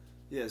watch ago. it?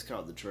 Yeah, it's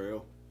called The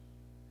Trail.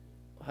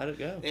 How'd it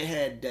go? It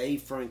had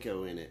Dave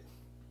Franco in it.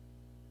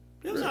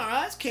 It was Really?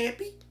 alright. It's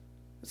campy.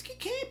 Let's get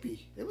campy.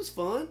 It was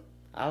fun.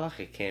 I like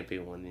a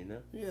campy one, you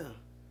know? Yeah.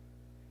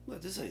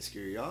 But this ain't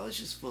scary, y'all. It's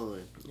just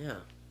fun. Yeah.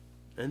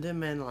 And then,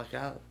 man,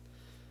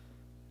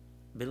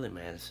 Billy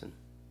Madison.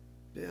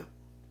 Yeah.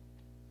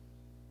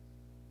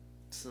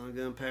 Son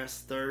gun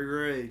past the 3rd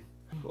grade.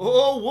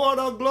 Oh, what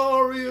a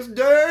glorious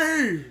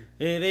day!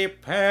 And he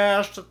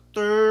passed the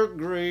 3rd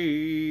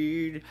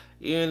grade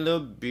in the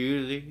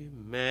Billy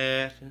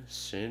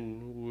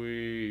Madison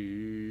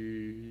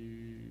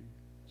way.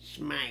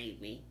 Smite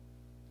me.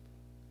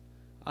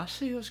 I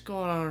see what's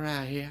going on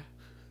right here.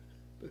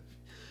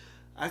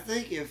 I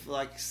think if,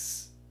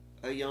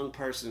 a young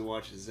person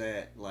watches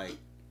that,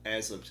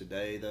 as of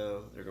today,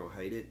 though, they're gonna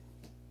hate it.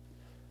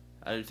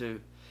 I do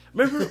too.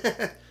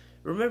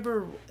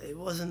 Remember, it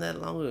wasn't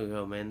that long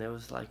ago, man. There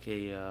was like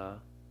a,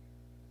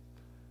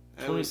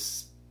 That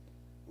was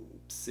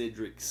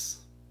Cedric's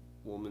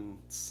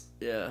Woman's.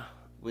 yeah.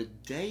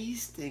 With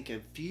Dazed and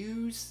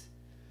Confused,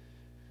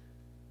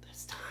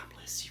 that's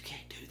timeless. You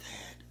can't do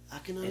that. I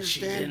can And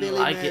she understand didn't Billy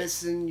like it.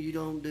 Madison. You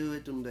don't do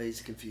it them Dazed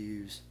and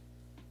Confused.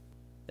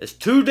 It's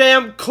too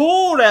damn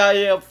cold out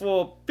here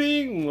for a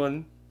big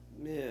one.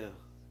 Yeah.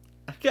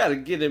 I gotta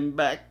get him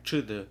back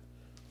to the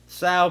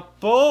South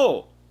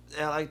Pole.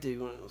 I like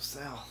to when it was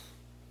south.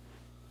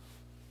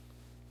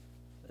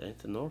 ain't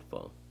the North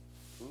Pole.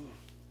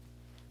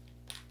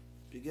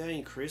 You got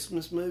any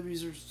Christmas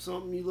movies or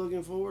something you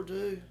looking forward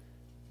to?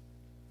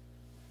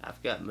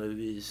 I've got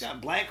movies.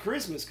 Got Black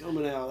Christmas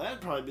coming out.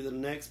 That'd probably be the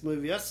next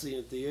movie I see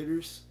in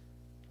theaters.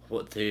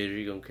 What theater are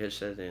you gonna catch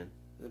that in?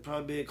 It'd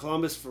probably be in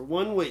Columbus for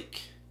 1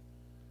 week.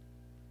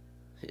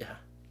 Yeah.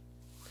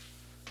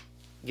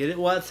 Get it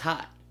while it's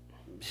hot.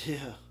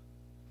 Yeah.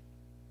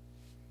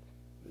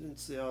 We didn't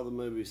see all the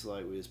movies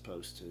like we was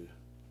supposed to.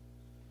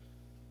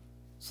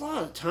 It's a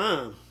lot of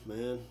time,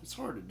 man. It's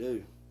hard to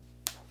do.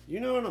 You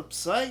know what I'm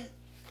saying?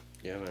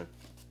 Yeah, man.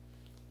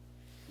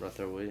 Right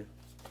there with you.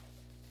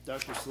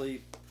 Dr.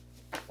 Sleep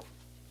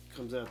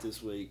comes out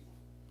this week.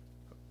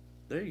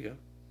 There you go.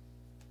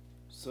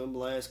 Some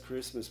last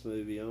Christmas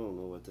movie. I don't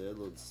know what that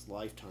looks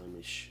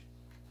Lifetime-ish.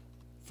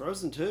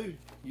 Frozen 2.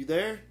 You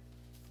there?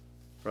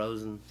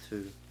 Frozen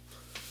 2.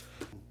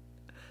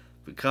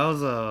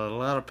 Because a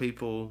lot of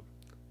people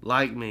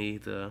like me,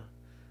 the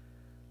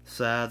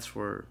sides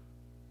were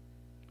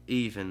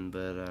even,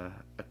 but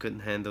I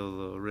couldn't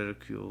handle the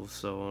ridicule.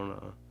 So on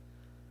a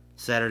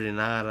Saturday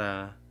night,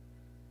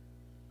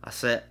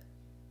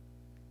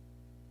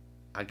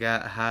 I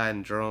got high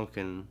and drunk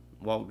and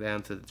walked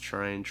down to the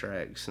train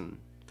tracks and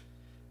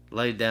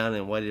laid down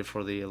and waited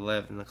for the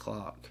 11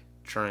 o'clock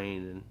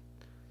train, and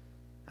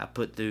I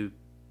put through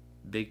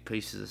big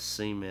pieces of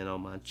cement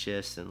on my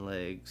chest and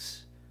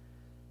legs,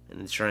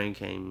 and the train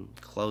came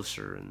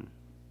closer and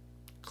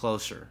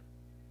closer,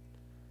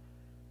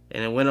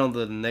 and it went on to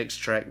the next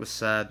track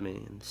beside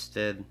me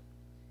instead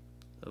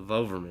of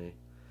over me.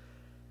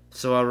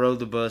 So I rode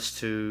the bus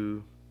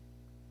to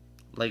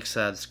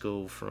Lakeside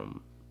School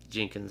from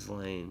Jenkins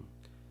Lane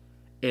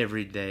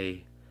every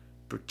day,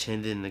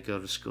 pretending to go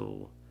to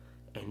school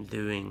and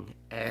doing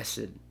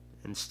acid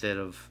instead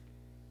of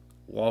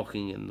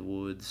walking in the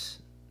woods.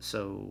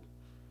 So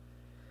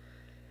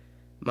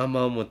my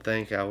mom would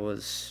think I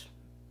was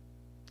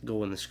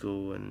going to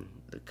school, and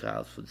the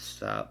cops would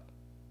stop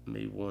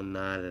me one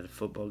night at a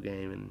football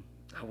game, and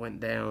I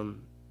went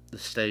down the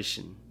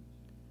station.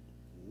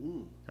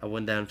 I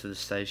went down to the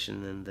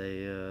station, and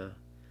they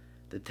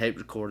tape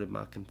recorded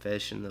my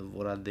confession of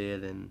what I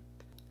did,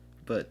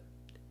 but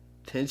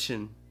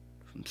tension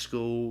from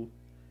school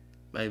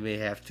made me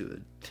have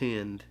to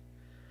attend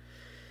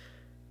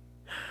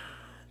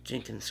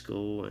Jenkins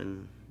School,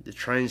 and the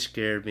train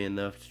scared me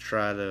enough to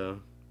try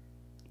to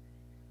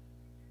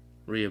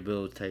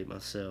rehabilitate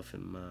myself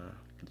in my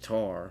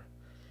guitar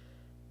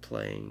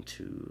playing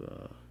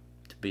to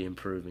be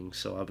improving.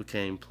 So I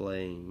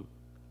became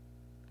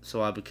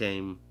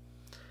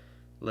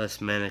less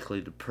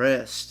manically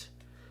depressed,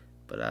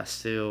 but I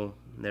still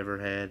never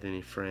had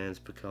any friends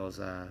because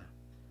I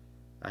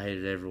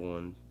hated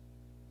everyone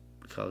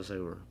because they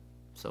were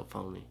so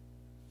phony.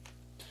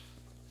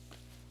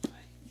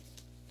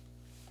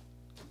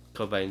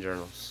 Cobain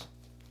Journals.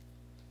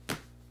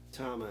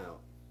 Time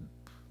out.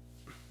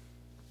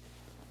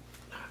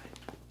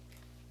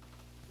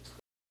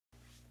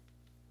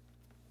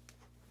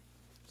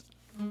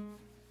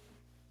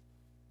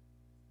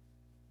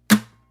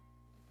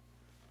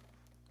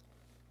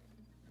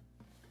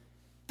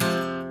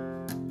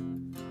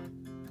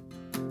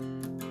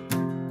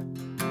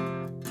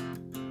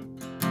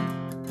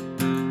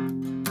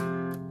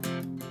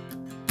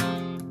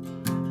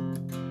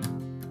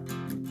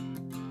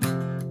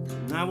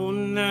 I will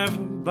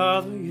never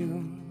bother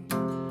you.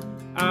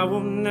 I will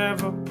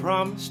never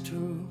promise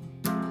to.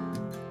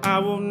 I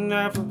will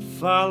never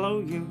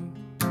follow you.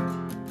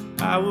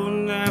 I will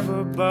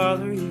never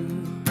bother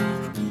you.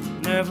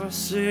 Never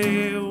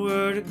say a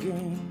word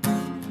again.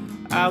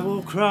 I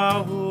will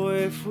crawl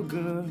away for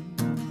good.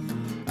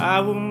 I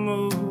will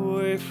move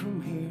away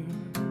from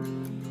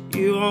here.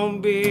 You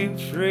won't be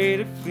afraid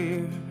of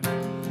fear.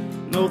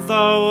 No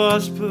thought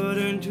was put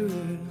into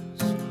this.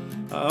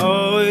 I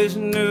always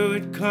knew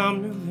it'd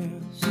come to this.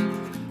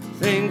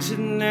 Things had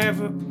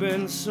never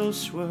been so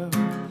swell.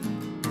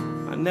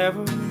 I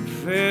never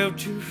failed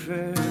to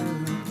fail.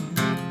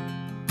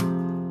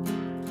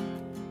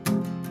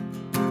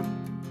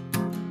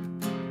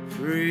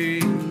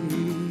 Free.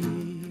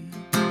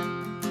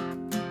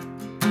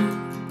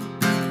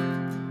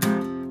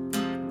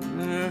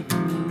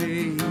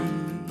 Me.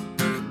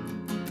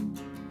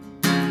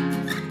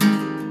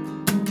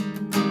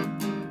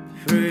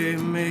 Free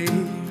me.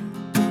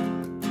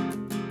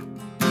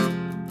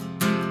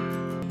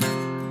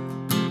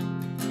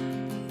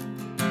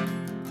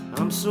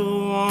 I'm so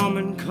warm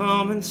and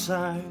calm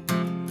inside.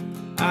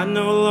 I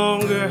no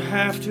longer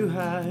have to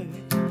hide.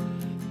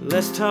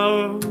 Let's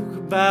talk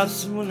about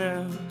someone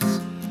else.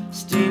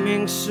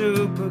 Steaming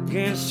soup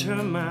against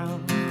her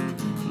mouth.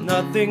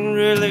 Nothing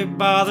really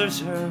bothers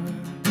her.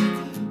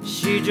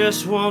 She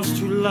just wants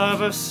to love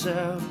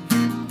herself.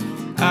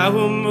 I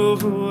will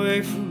move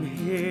away from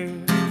here.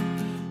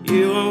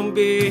 You won't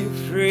be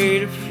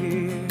afraid of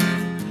fear.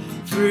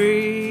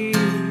 Free.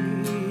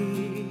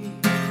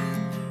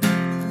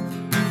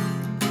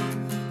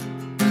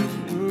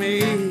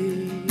 Me.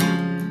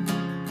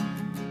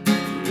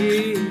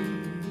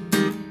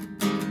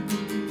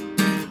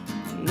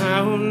 I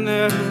I will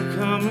never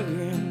come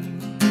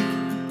again.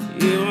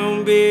 You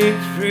won't be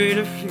afraid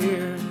of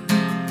fear.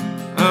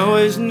 I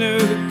always knew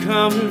to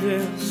come to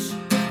this.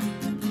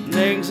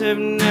 Legs have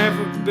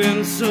never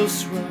been so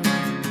swell.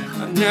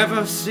 I've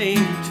never seemed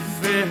to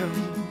fail,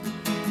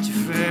 to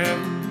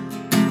fail.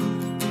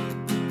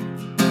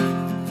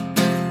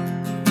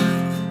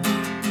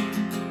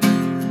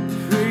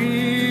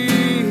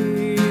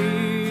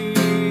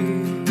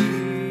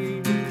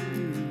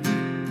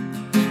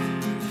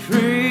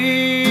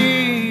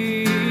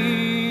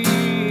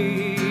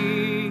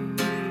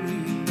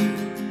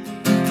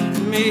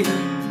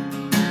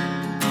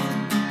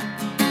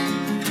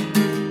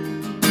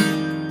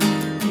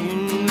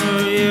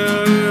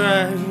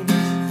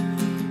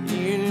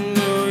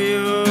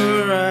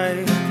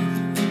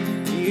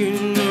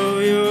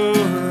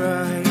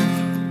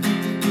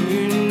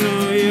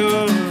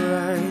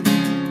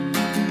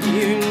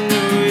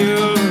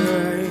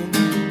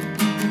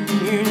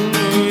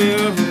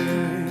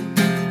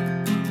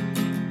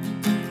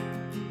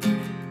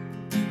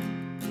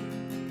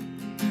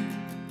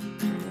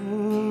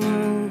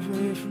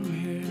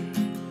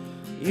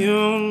 You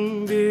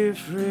won't be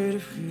afraid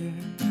of fear.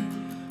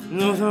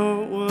 No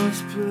thought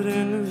was put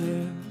into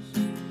this.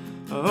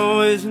 I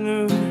always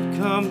knew it'd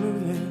come to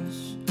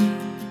this.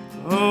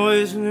 I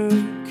always knew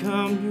it'd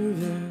come to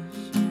this.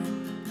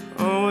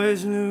 I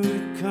always knew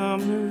it'd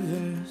come to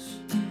this.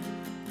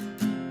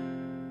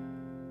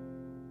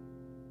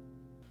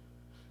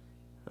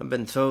 I've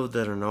been told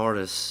that an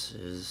artist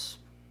is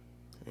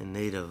in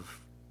need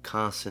of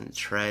constant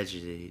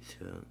tragedy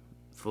to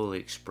fully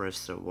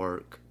express their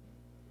work.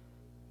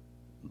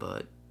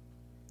 But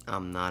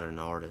I'm not an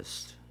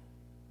artist.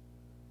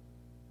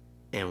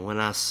 And when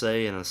I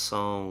say in a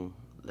song,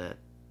 that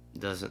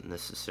doesn't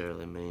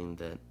necessarily mean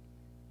that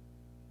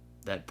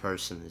that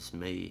person is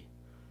me.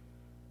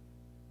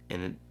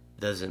 And it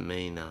doesn't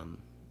mean I'm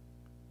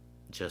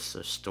just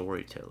a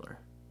storyteller.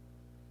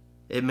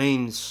 It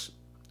means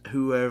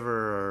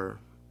whoever or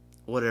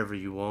whatever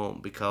you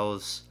want,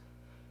 because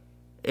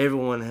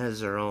everyone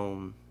has their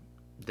own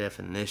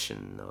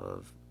definition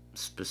of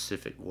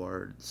specific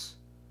words.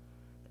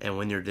 And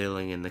when you're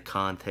dealing in the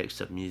context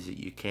of music,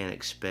 you can't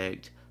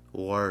expect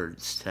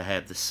words to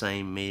have the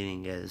same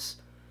meaning as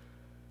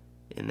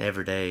in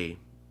everyday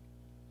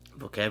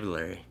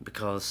vocabulary,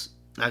 because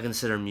I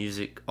consider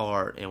music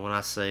art. And when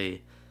I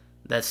say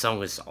that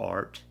song is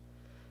art,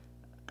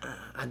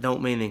 I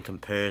don't mean in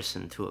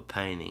comparison to a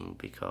painting,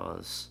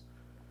 because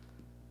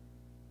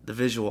the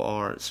visual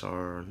arts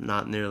are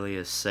not nearly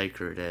as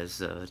sacred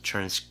as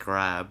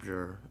transcribed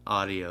or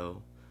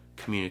audio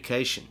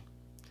communication.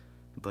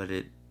 But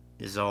it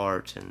is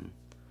art, and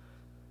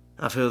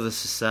I feel the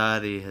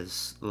society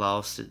has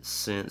lost its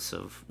sense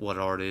of what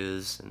art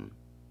is, and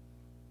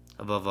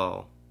above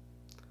all,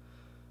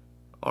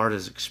 art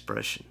is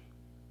expression.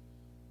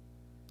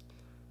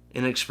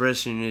 In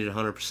expression, you need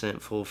 100%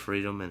 full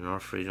freedom, and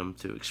our freedom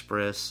to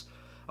express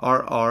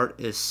our art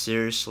is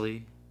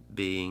seriously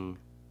being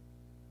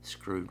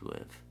screwed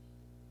with.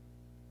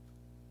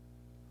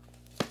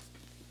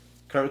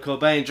 Kurt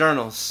Cobain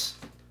Journals.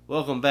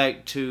 Welcome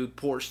back to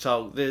Porch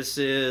Talk. This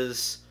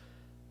is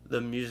the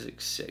music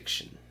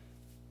section.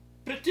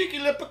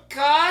 Particular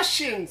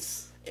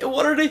precautions. And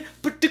what are the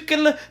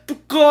particular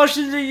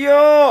precautions of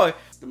yours?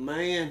 The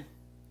man.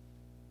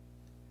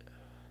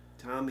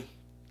 Tommy.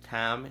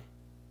 Tommy.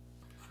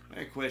 I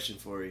got a question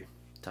for you.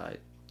 Tight.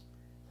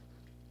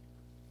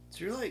 Is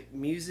your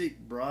music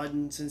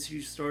broadened since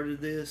you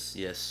started this?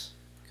 Yes.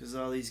 Because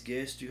all these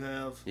guests you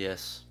have?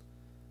 Yes.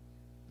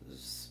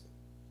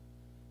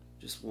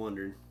 Just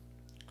wondering.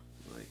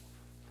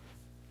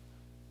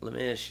 Let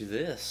me ask you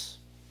this.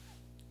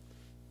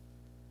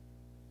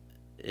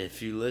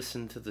 If you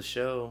listen to the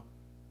show,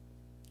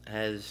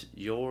 has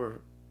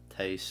your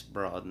taste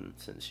broadened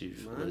since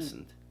you've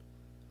listened?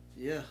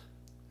 Yeah.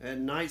 I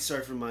had Night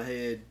Surfer in my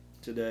head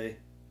today.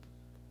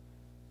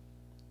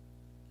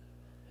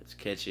 It's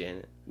catchy, ain't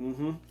it?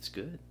 Mm-hmm. It's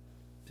good.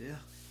 Yeah.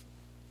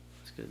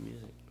 It's good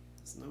music.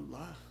 It's no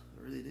lie.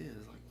 I really did.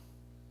 It's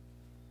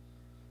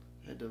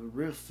I had the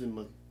riff in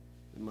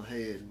my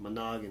head, my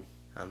noggin.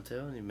 I'm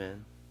telling you,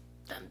 man.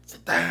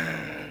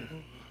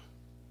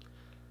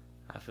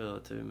 I feel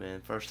it too,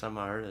 man. First time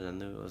I heard it, I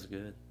knew it was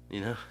good.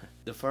 You know?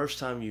 The first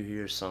time you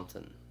hear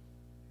something,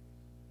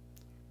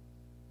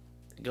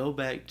 go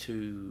back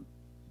to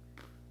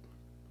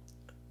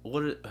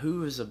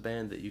who is a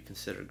band that you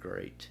consider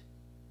great?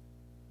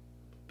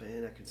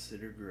 Band I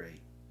consider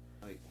great.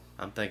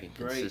 I'm thinking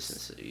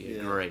consistency.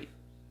 Yeah. Great.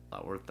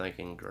 We're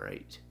thinking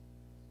great.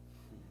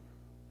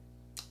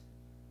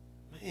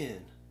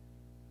 Man.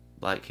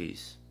 Black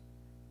Keys.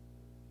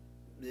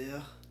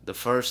 Yeah. The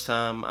first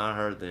time I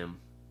heard them,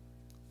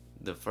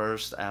 the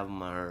first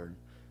album I heard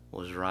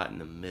was right in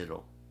the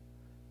middle.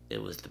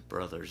 It was the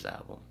Brothers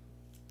album.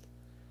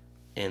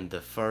 And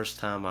the first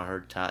time I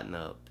heard Tighten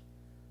Up,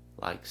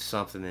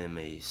 something in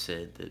me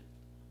said that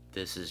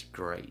this is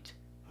great.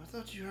 I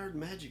thought you heard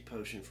Magic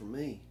Potion from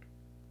me.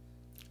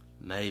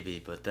 Maybe,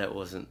 but that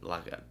wasn't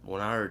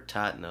when I heard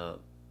Tighten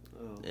Up,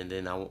 Oh. And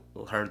then I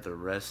heard the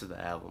rest of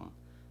the album.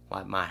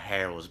 Like, my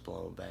hair was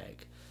blown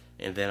back.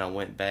 And then I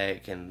went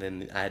back, and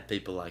then I had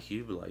people like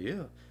you be like,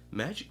 yeah,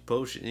 Magic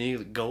Potion. And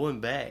you're going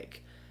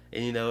back.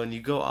 And, you know, and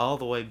you go all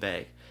the way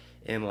back.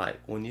 And, like,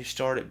 when you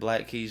start at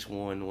Black Keys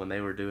 1, when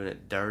they were doing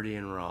it dirty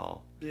and raw.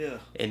 Yeah.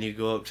 And you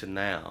go up to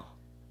now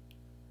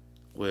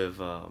with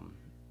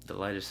the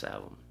latest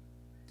album.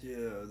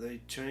 Yeah,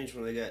 they changed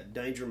when they got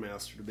Danger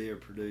Mouse to be a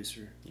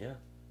producer. Yeah.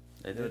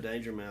 They You know did.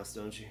 Danger Mouse,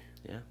 don't you?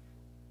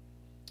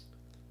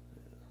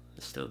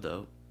 It's still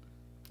dope.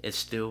 It's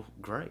still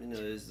great. You know,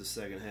 it's the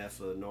second half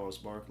of Gnarls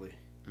Barkley.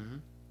 Mm-hmm.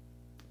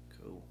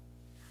 Cool.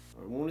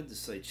 I wanted to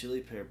say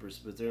Chili Peppers,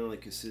 but they're only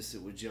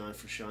consistent with John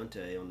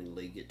Frusciante on the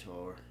lead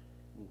guitar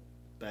and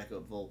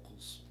backup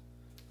vocals.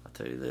 I'll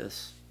tell you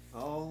this.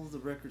 All the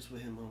records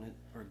with him on it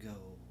are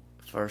gold.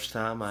 First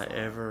time I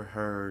ever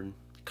heard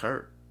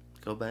Kurt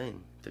Cobain,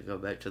 to go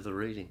back to the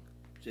reading.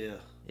 Yeah.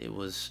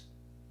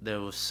 There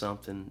was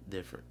something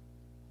different.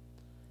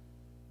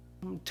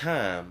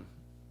 Time,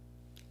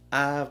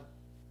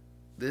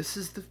 this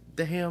is the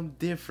damn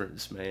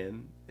difference,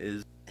 man,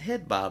 is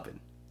head bobbing.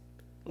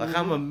 Like,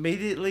 I'm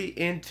immediately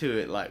into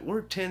it. Like,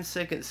 we're 10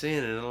 seconds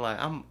in, and I'm like,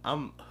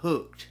 I'm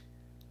hooked.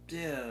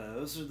 Yeah,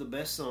 those are the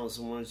best songs,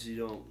 the ones you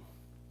don't...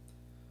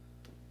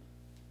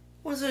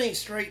 Ones that ain't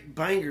straight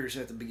bangers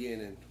at the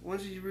beginning.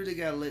 Ones that you really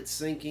gotta let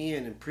sink in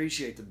and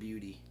appreciate the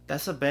beauty.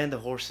 That's a Band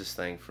of Horses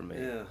thing for me.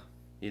 Yeah.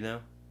 You know?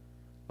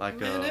 Like,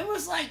 Man, it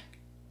was like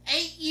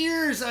 8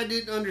 years I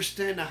didn't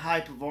understand the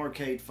hype of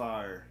Arcade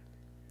Fire.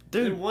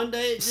 dude, And one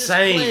day it just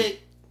same.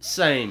 clicked.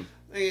 Same.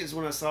 I think it's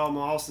when I saw them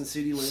in Austin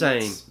City Limits.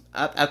 Same.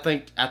 I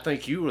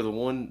think you were the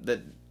one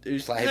that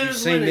was like, It have you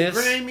was seen winning this?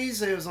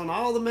 Grammys. It was on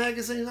all the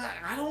magazines.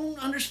 I don't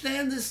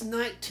understand this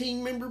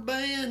 19-member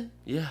band.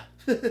 Yeah.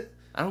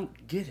 I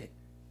don't get it.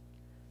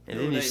 And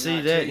No, then you they see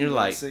not that to and you're you,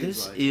 like, it seems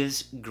this like.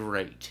 is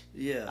great.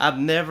 Yeah. I've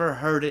never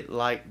heard it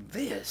like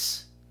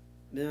this.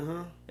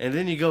 Uh-huh. And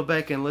then you go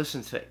back and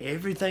listen to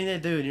everything they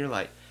do and you're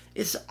like,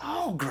 it's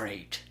all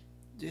great.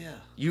 Yeah.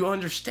 You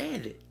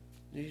understand it.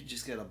 You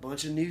just got a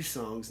bunch of new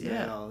songs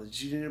Yeah. now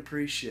that you didn't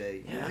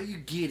appreciate. Yeah. Now you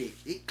get it.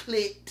 It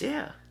clicked.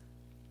 Yeah.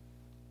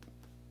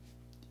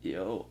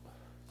 Yo,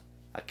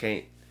 I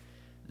can't.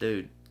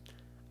 Dude,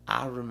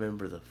 I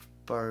remember the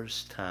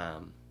first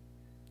time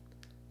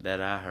that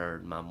I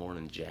heard My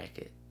Morning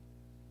Jacket.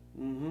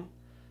 Mm-hmm.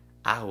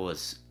 I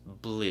was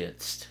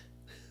blitzed.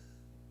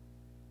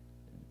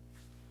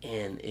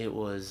 And it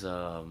was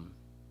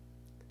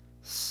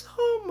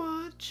so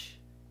much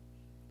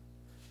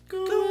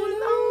going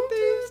on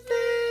these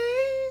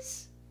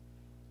days.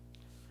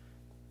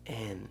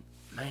 And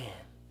man,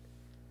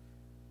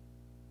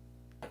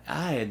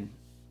 I had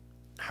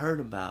heard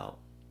about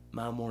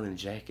My Morning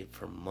Jacket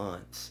for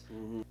months.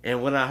 Mm-hmm.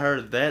 And when I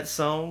heard that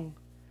song,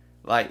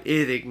 like,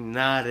 it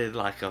ignited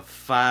like a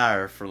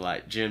fire for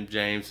like Jim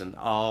James and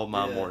all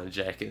My Yeah. Morning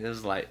Jacket. It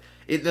was like,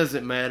 it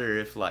doesn't matter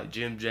if like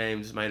Jim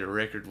James made a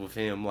record with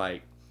him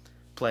like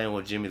playing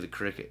with Jimmy the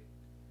Cricket,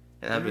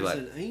 and I'd be There's like,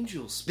 an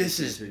angel this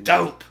speaking is to me.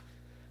 dope.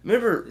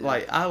 Remember, Yeah.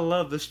 like, I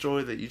love the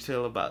story that you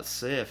tell about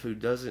Seth, who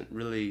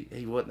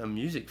he wasn't a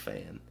music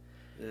fan,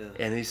 Yeah.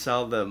 and he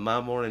saw the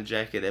My Morning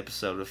Jacket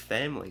episode of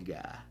Family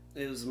Guy.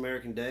 It was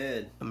American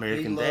Dad.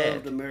 American he Dad.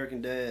 loved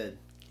American Dad.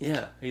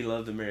 Yeah, he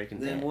loved American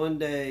Then Dad. one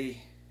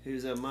day he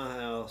was at my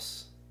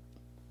house.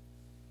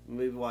 And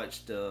we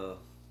watched.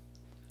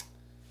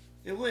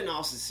 It wasn't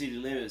Austin City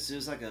Limits. It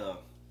was like a.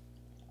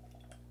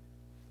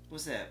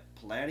 What's that?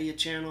 Palladia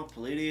channel,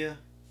 Palladia,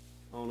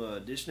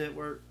 on Dish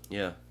Network.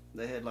 Yeah.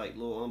 They had like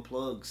little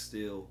unplugged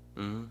still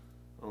Mm-hmm.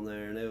 on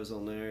there, and it was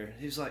on there.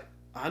 He was like,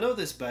 "I know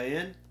this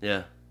band.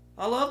 Yeah.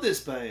 I love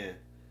this band."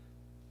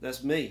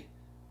 That's me.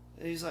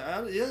 And he's like,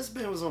 yeah, "This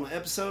band was on an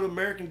episode of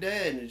American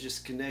Dad," and it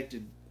just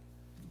connected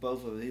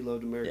both of it. He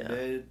loved American Yeah.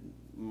 Dad.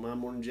 My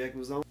Morning Jacket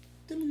was on.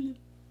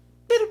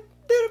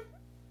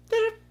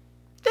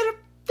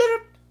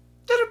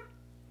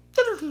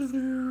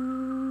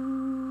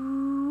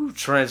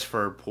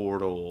 Transfer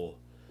portal.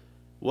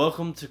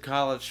 Welcome to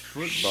college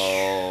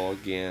football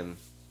again.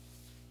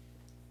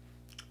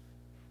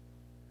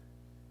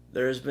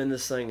 There's been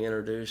this thing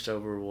introduced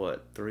over,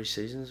 3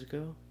 seasons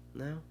ago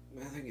now?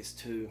 I think it's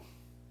 2.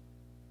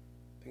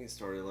 I think it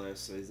started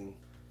last season.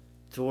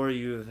 To where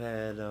you have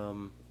had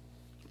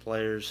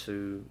players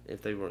who,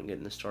 if they weren't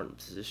getting the starting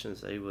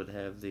positions, they would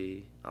have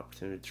the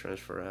opportunity to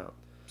transfer out.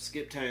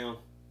 Skip Town.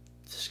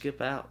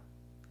 Skip out,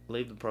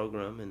 leave the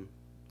program, and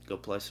go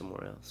play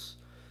somewhere else.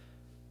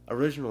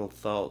 Original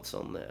thoughts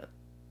on that.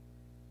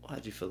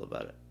 How'd you feel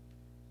about it?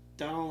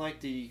 I don't like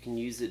that you can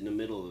use it in the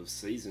middle of the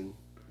season.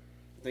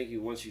 I think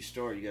once you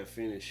start, you got to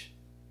finish.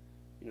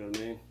 You know what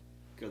I mean?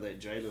 Go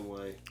that Jalen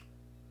way.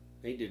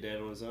 He did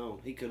that on his own.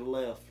 He could have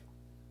left.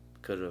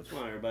 Could have. That's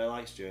why everybody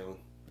likes Jalen.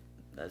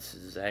 That's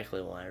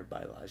exactly why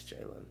everybody likes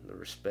Jalen. The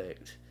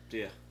respect.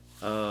 Yeah.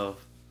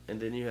 And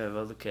then you have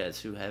other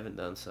cats who haven't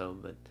done so,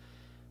 but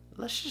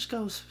let's just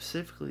go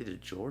specifically to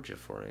Georgia,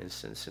 for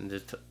instance, and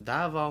to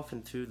dive off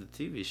into the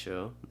TV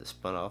show, the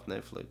spun-off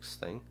Netflix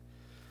thing,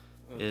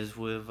 is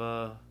with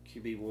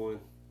QB1.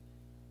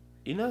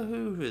 You know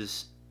who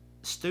is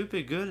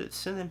stupid good at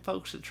sending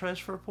folks at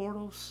transfer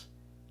portals?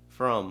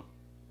 From.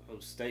 Oh,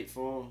 State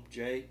Farm,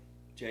 Jake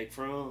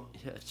Fromm.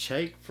 Yeah,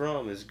 Jake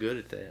Fromm is good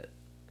at that.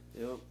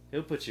 Yep.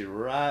 He'll put you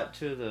right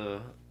to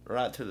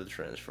the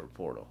transfer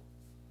portal.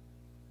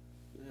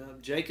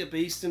 Jacob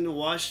Easton to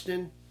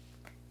Washington,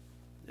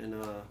 and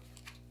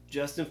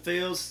Justin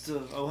Fields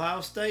to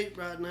Ohio State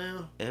right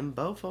now. And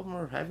both of them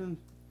are having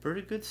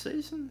pretty good I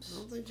seasons.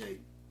 don't think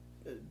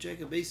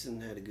Jacob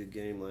Easton had a good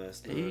game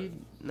last night.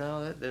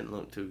 No, that didn't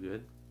look too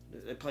good.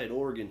 They played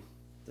Oregon.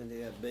 Then they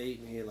got beat,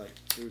 and he had like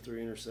 2 or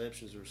 3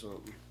 interceptions or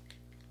something.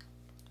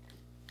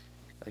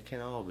 They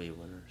can't all be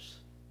winners.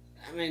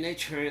 I mean, they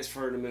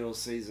transferred in the middle of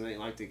the season. It ain't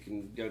like they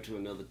can go to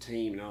another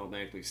team and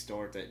automatically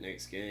start that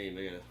next game.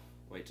 They gotta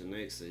wait till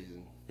next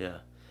season. Yeah.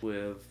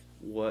 With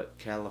what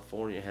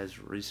California has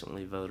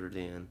recently voted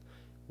in,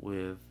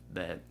 with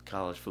that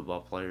college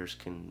football players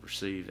can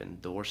receive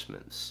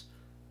endorsements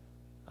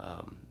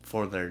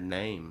for their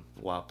name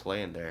while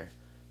playing there.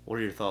 What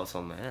are your thoughts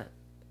on that?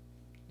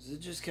 Is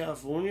it just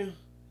California?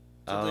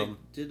 They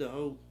did the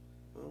whole...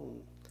 Oh.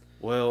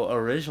 Well,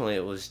 originally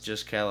it was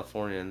just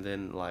California, and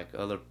then like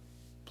other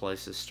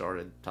places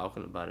started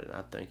talking about it. And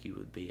I think you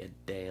would be a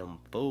damn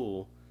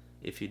fool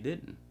if you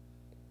didn't.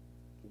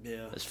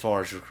 Yeah. As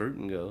far as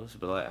recruiting goes,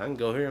 but like I can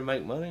go here and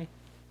make money.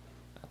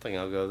 I think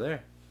I'll go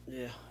there.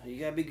 Yeah, you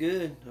gotta be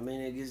good. I mean,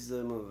 it gives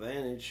them an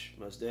advantage,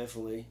 most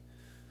definitely.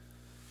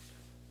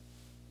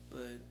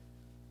 But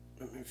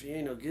I mean, if you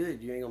ain't no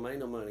good, you ain't gonna make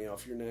no money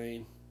off your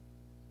name.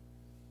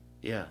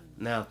 Yeah.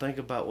 Now think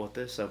about what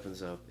this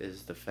opens up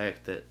is the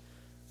fact that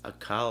a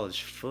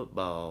college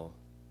football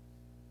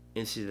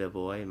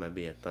NCAA may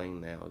be a thing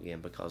now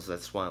again because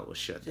that's why it was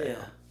shut down.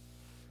 Yeah.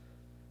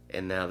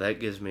 And now that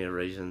gives me a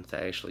reason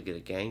to actually get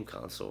a game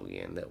console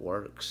again that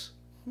works.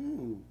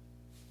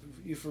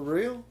 You for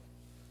real?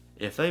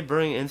 If they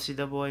bring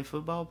NCAA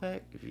football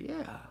back,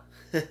 yeah.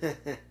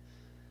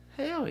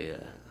 Hell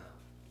yeah.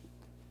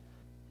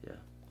 Yeah.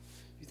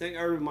 You think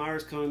Urban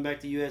Meyer's coming back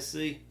to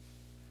USC?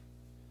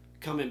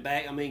 Coming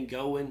back, I mean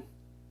going.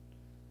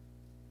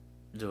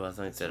 Do I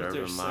think that what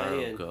they're Urban Meyer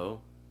will saying.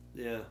 go?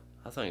 Yeah.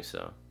 I think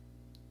so.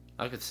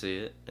 I could see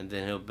it, and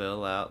then he'll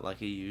bail out like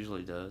he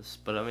usually does.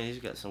 But I mean,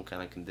 he's got some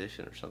kind of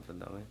condition or something,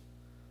 don't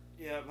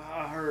he? Yeah,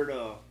 I heard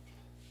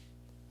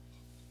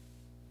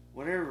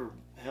whatever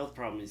health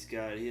problem he's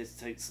got, he has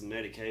to take some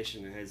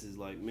medication and has his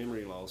like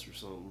memory loss or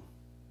something.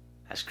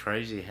 That's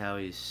crazy how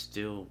he's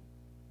still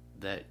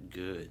that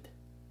good.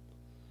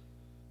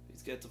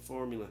 He's got the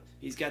formula.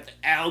 He's got the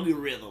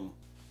algorithm.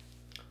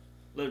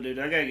 Look, dude,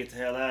 I gotta get the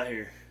hell out of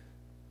here.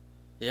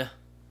 Yeah.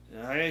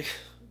 I gotta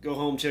go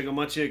home and check on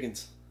my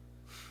chickens.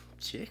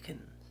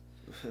 Chicken.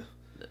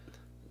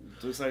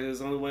 Looks like it's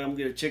the only way I'm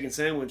gonna get a chicken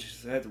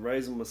sandwich. I have to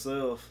raise them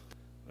myself.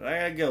 But I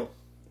gotta go.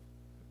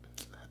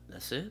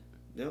 That's it?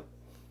 Yep.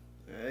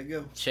 I gotta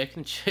go.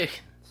 Checking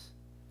chickens.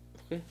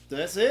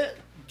 That's it.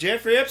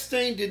 Jeffrey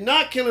Epstein did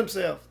not kill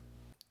himself.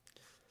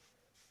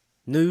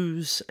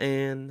 News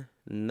and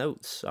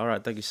notes. All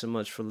right, thank you so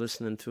much for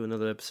listening to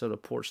another episode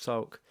of Porch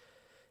Talk.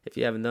 If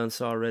you haven't done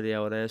so already, I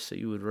would ask that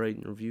you would rate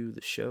and review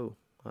the show.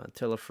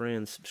 Tell a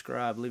friend,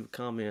 subscribe, leave a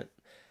comment.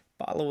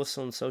 Follow us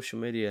on social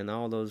media and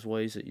all those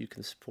ways that you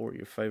can support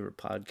your favorite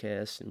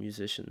podcasts and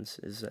musicians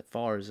as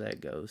far as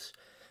that goes.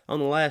 On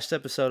the last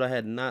episode, I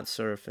had Night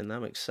Surf, and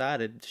I'm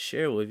excited to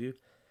share with you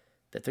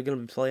that they're going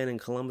to be playing in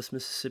Columbus,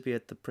 Mississippi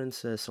at the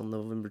Princess on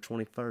November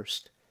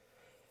 21st.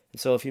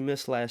 And so if you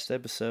missed last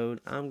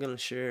episode, I'm going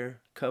to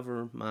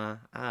Cover My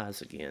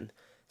Eyes again.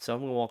 So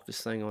I'm going to walk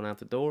this thing on out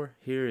the door.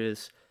 Here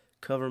is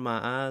Cover My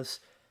Eyes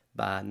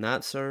by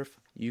Night Surf.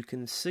 You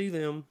can see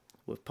them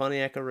with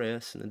Pontiac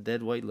Arrest and the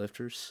Dead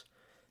Weightlifters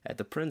at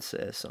the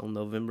Princess on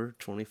November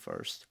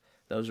 21st.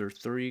 Those are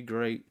 3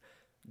 great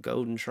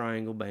Golden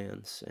Triangle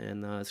bands,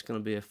 and it's going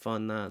to be a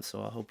fun night,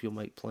 so I hope you'll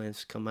make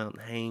plans to come out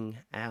and hang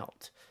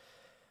out.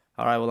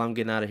 All right, well, I'm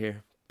getting out of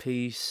here.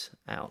 Peace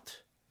out.